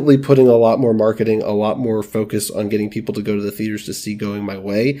definitely putting a lot more marketing, a lot more focus on getting people to go to the theaters to see Going My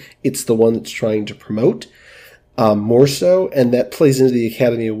Way. It's the one that's trying to promote more so, and that plays into the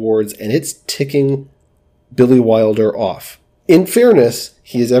Academy Awards, and it's ticking Billy Wilder off. In fairness,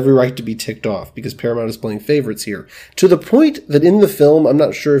 he has every right to be ticked off, because Paramount is playing favorites here. To the point that in the film, I'm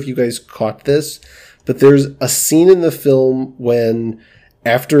not sure if you guys caught this, but there's a scene in the film when,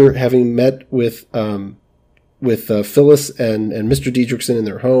 after having met with Phyllis and Mr. Diedrichson in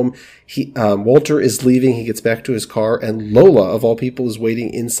their home, Walter is leaving. He gets back to his car, and Lola, of all people, is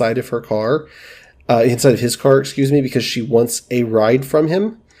waiting inside of his car, because she wants a ride from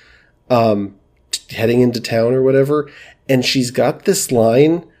him, heading into town or whatever. And she's got this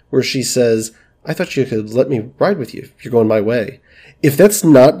line where she says, "I thought you could let me ride with you if you're going my way." If that's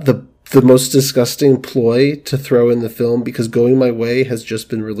not the most disgusting ploy to throw in the film, because Going My Way has just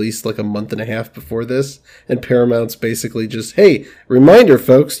been released like a month and a half before this, and Paramount's basically just, hey, reminder,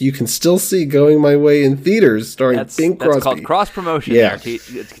 folks, you can still see Going My Way in theaters starring Bing Crosby. That's called cross-promotion. Yeah.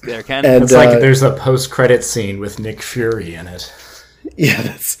 There, Ken. And, it's like there's a post-credit scene with Nick Fury in it.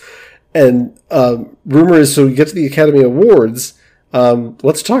 Yeah, rumor is, so we get to the Academy Awards.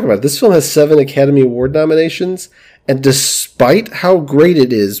 Let's talk about it. This film has 7 Academy Award nominations, and despite how great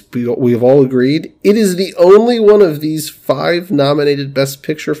it is, we have all agreed, it is the only one of these 5 nominated Best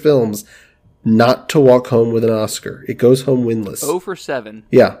Picture films not to walk home with an Oscar. It goes home winless. 0 for 7.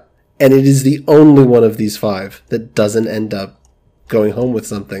 Yeah, and it is the only one of these 5 that doesn't end up going home with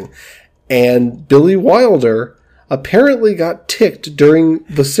something. And Billy Wilder, apparently got ticked during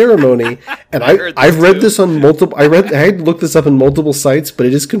the ceremony, and I've read too. this on multiple. I had to look this up on multiple sites, but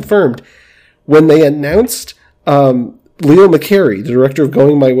it is confirmed when they announced Leo McCarey, the director of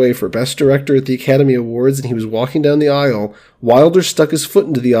Going My Way, for Best Director at the Academy Awards, and he was walking down the aisle. Wilder stuck his foot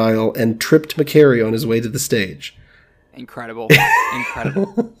into the aisle and tripped McCarey on his way to the stage. Incredible.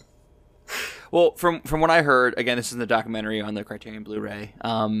 Incredible. Well, from what I heard, again, this is in the documentary on the Criterion Blu-ray.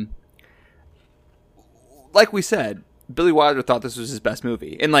 Like we said, Billy Wilder thought this was his best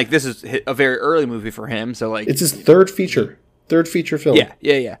movie, and like this is a very early movie for him. So like, it's his third feature film.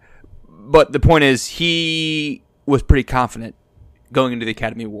 Yeah. But the point is, he was pretty confident going into the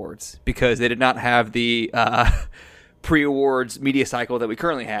Academy Awards because they did not have the pre-awards media cycle that we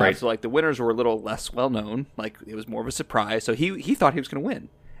currently have. Right. So like the winners were a little less well known. Like it was more of a surprise. So he thought he was going to win.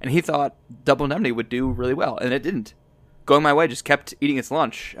 And he thought Double Indemnity would do really well, and it didn't. Going My Way just kept eating its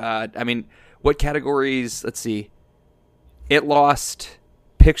lunch. I mean, what categories? Let's see. It lost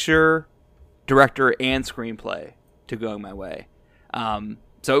picture, director, and screenplay to Going My Way.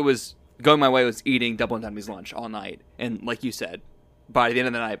 So it was Going My Way was eating Double Indemnity's lunch all night, and like you said, by the end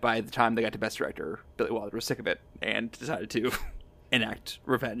of the night, by the time they got to Best Director, Billy Wilder was sick of it and decided to enact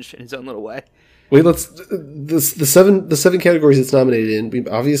revenge in his own little way. Wait, the seven categories it's nominated in.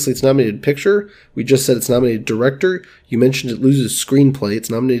 Obviously, it's nominated picture. We just said it's nominated director. You mentioned it loses screenplay. It's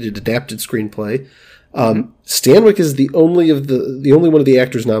nominated adapted screenplay. Stanwyck is the only one of the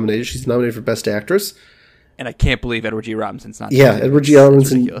actors nominated. She's nominated for Best Actress. And I can't believe Edward G. Robinson's not. Yeah, Edward G.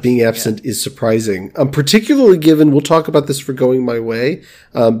 Robinson being absent is surprising. Particularly given, we'll talk about this for Going My Way.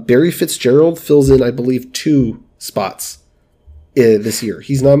 Barry Fitzgerald fills in, I believe, 2 spots this year.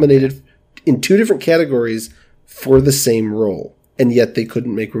 He's nominated in 2 different categories for the same role, and yet they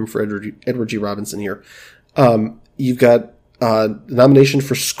couldn't make room for Edward G. Robinson here. You've got a nomination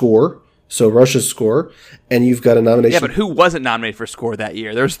for score, so Russia's score, and you've got a nomination... Yeah, but who wasn't nominated for score that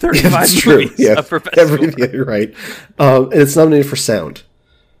year? There was 35 movies up for best score. Yeah, you're right. And it's nominated for sound.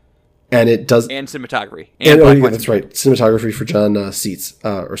 And it does... And cinematography. That's right. Cinematography for John Seitz,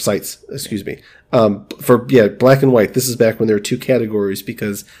 excuse me. Black and white. This is back when there were 2 categories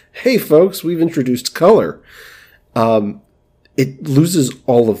because, hey, folks, we've introduced color. It loses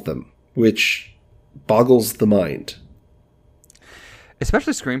all of them, which boggles the mind.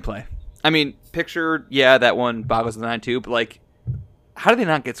 Especially screenplay. I mean, picture, that one boggles the mind too, but like, how did they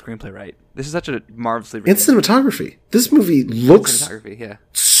not get screenplay right? This is such a marvelously written... And cinematography. This movie looks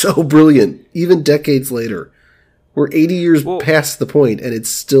so brilliant, even decades later. We're 80 years past the point, and it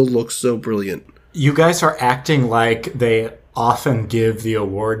still looks so brilliant. You guys are acting like they often give the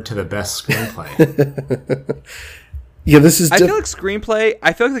award to the best screenplay. Yeah, this is... I feel like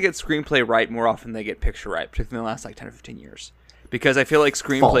they get screenplay right more often than they get picture right, particularly in the last like 10 or 15 years. Because I feel like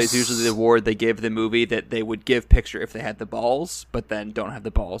screenplay is usually the award they give the movie that they would give picture if they had the balls, but then don't have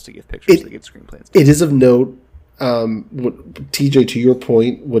the balls to give pictures, so they give screenplay instead. It is of note, TJ, to your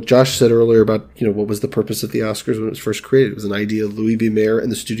point, what Josh said earlier about, what was the purpose of the Oscars when it was first created. It was an idea of Louis B. Mayer, and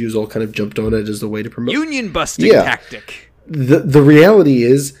the studios all kind of jumped on it as a way to promote. Union-busting tactic. The reality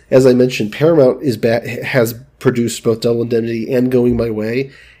is, as I mentioned, Paramount has produced both Double Indemnity and Going My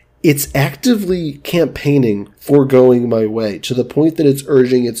Way. It's actively campaigning for Going My Way to the point that it's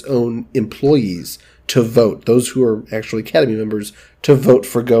urging its own employees to vote, those who are actually Academy members, to vote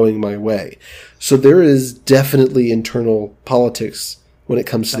for Going My Way. So there is definitely internal politics when it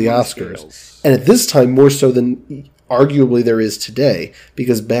comes to the Oscars. And at this time, more so than arguably there is today,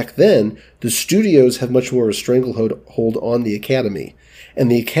 because back then, the studios have much more of a stranglehold on the Academy. And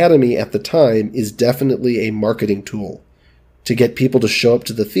the Academy at the time is definitely a marketing tool to get people to show up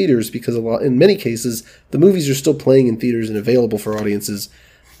to the theaters, because in many cases, the movies are still playing in theaters and available for audiences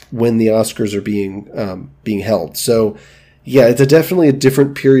when the Oscars are being held. So, yeah, it's definitely a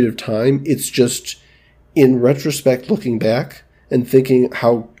different period of time. It's just, in retrospect, looking back and thinking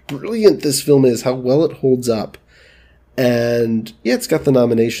how brilliant this film is, how well it holds up. And, yeah, it's got the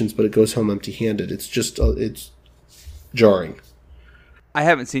nominations, but it goes home empty-handed. It's just, it's jarring. I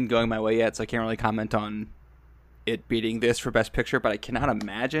haven't seen Going My Way yet, so I can't really comment on it beating this for Best Picture, but I cannot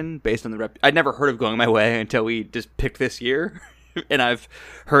imagine, based on the I'd never heard of Going My Way until we just picked this year, and I've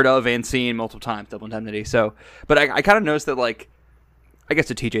heard of and seen multiple times Double Indemnity. So, but I kind of noticed that, like, I guess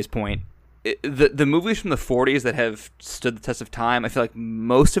to TJ's point, the movies from the 40s that have stood the test of time, I feel like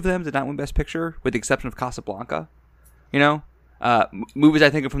most of them did not win Best Picture, with the exception of Casablanca. Movies I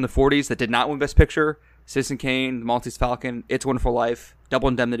think of from the 40s that did not win Best Picture: Citizen Kane, The Maltese Falcon, It's a Wonderful Life, Double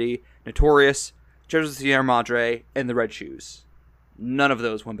Indemnity, Notorious, Treasures of the Sierra Madre, and The Red Shoes. None of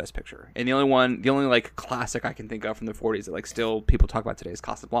those won Best Picture. And the only like classic I can think of from the 40s that like still people talk about today is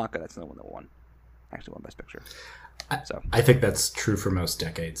Casablanca. That's the one that won. actually won Best Picture. I think that's true for most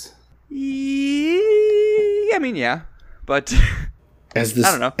decades. I mean, yeah, but As this,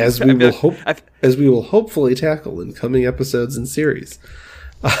 I don't know. as we will hopefully tackle in coming episodes and series.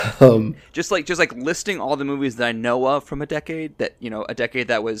 Just like listing all the movies that I know of from a decade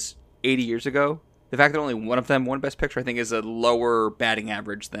that was 80 years ago. The fact that only one of them won Best Picture, I think, is a lower batting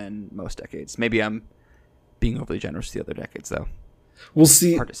average than most decades. Maybe I'm being overly generous to the other decades, though. We'll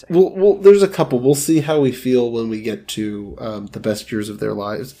see. Hard to say. We'll there's a couple. We'll see how we feel when we get to the best years of their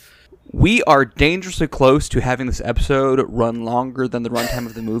lives. We are dangerously close to having this episode run longer than the runtime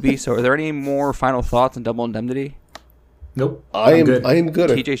of the movie. So, are there any more final thoughts on Double Indemnity? Nope. I am good.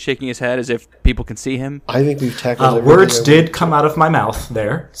 TJ shaking his head as if people can see him. I think we've tackled words did come out of my mouth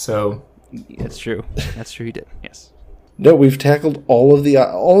there, so that's true. That's true. He did. Yes. No, we've tackled all of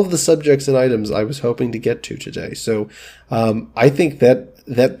the subjects and items I was hoping to get to today. So, I think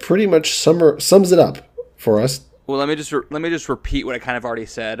that pretty much sums it up for us. Well, let me just repeat what I kind of already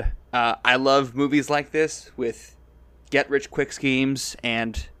said. I love movies like this with get-rich-quick schemes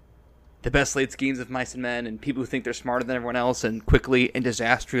and the best laid schemes of mice and men, and people who think they're smarter than everyone else and quickly and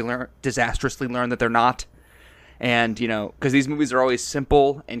disastrously learn that they're not. And, because these movies are always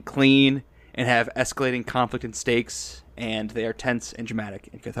simple and clean and have escalating conflict and stakes, and they are tense and dramatic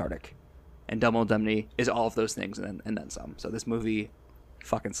and cathartic. And Double Indemnity is all of those things and then some. So this movie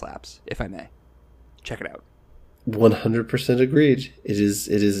fucking slaps, if I may. Check it out. 100% agreed. It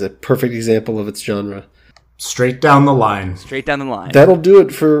is a perfect example of its genre. Straight down the line. That'll do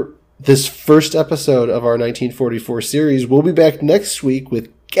it for this first episode of our 1944 series. We'll be back next week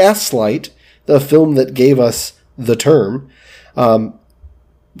with Gaslight, the film that gave us The Term,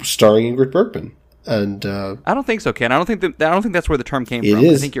 starring Ingrid Bergman. And I don't think so, Ken. I don't think that's where The Term came from.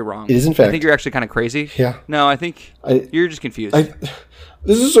 Is. I think you're wrong. It is, in fact. I think you're actually kind of crazy. Yeah. No, I think you're just confused.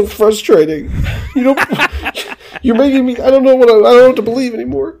 This is so frustrating. You're making me. I don't know what to believe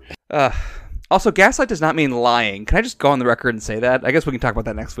anymore. Also, gaslight does not mean lying. Can I just go on the record and say that? I guess we can talk about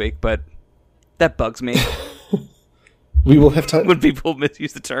that next week, but that bugs me. We will have time when people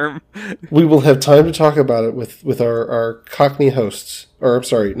misuse the term. We will have time to talk about it with our Cockney hosts, or I'm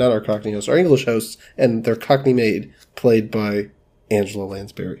sorry, not our Cockney hosts, our English hosts, and their Cockney maid, played by Angela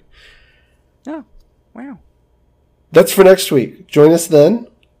Lansbury. Oh, wow. That's for next week. Join us then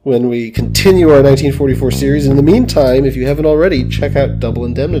when we continue our 1944 series. In the meantime, if you haven't already, check out Double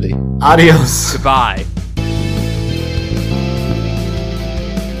Indemnity. Adios. Goodbye.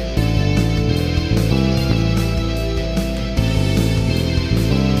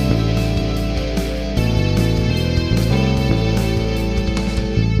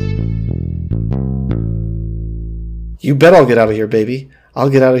 You bet I'll get out of here, baby. I'll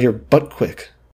get out of here butt quick.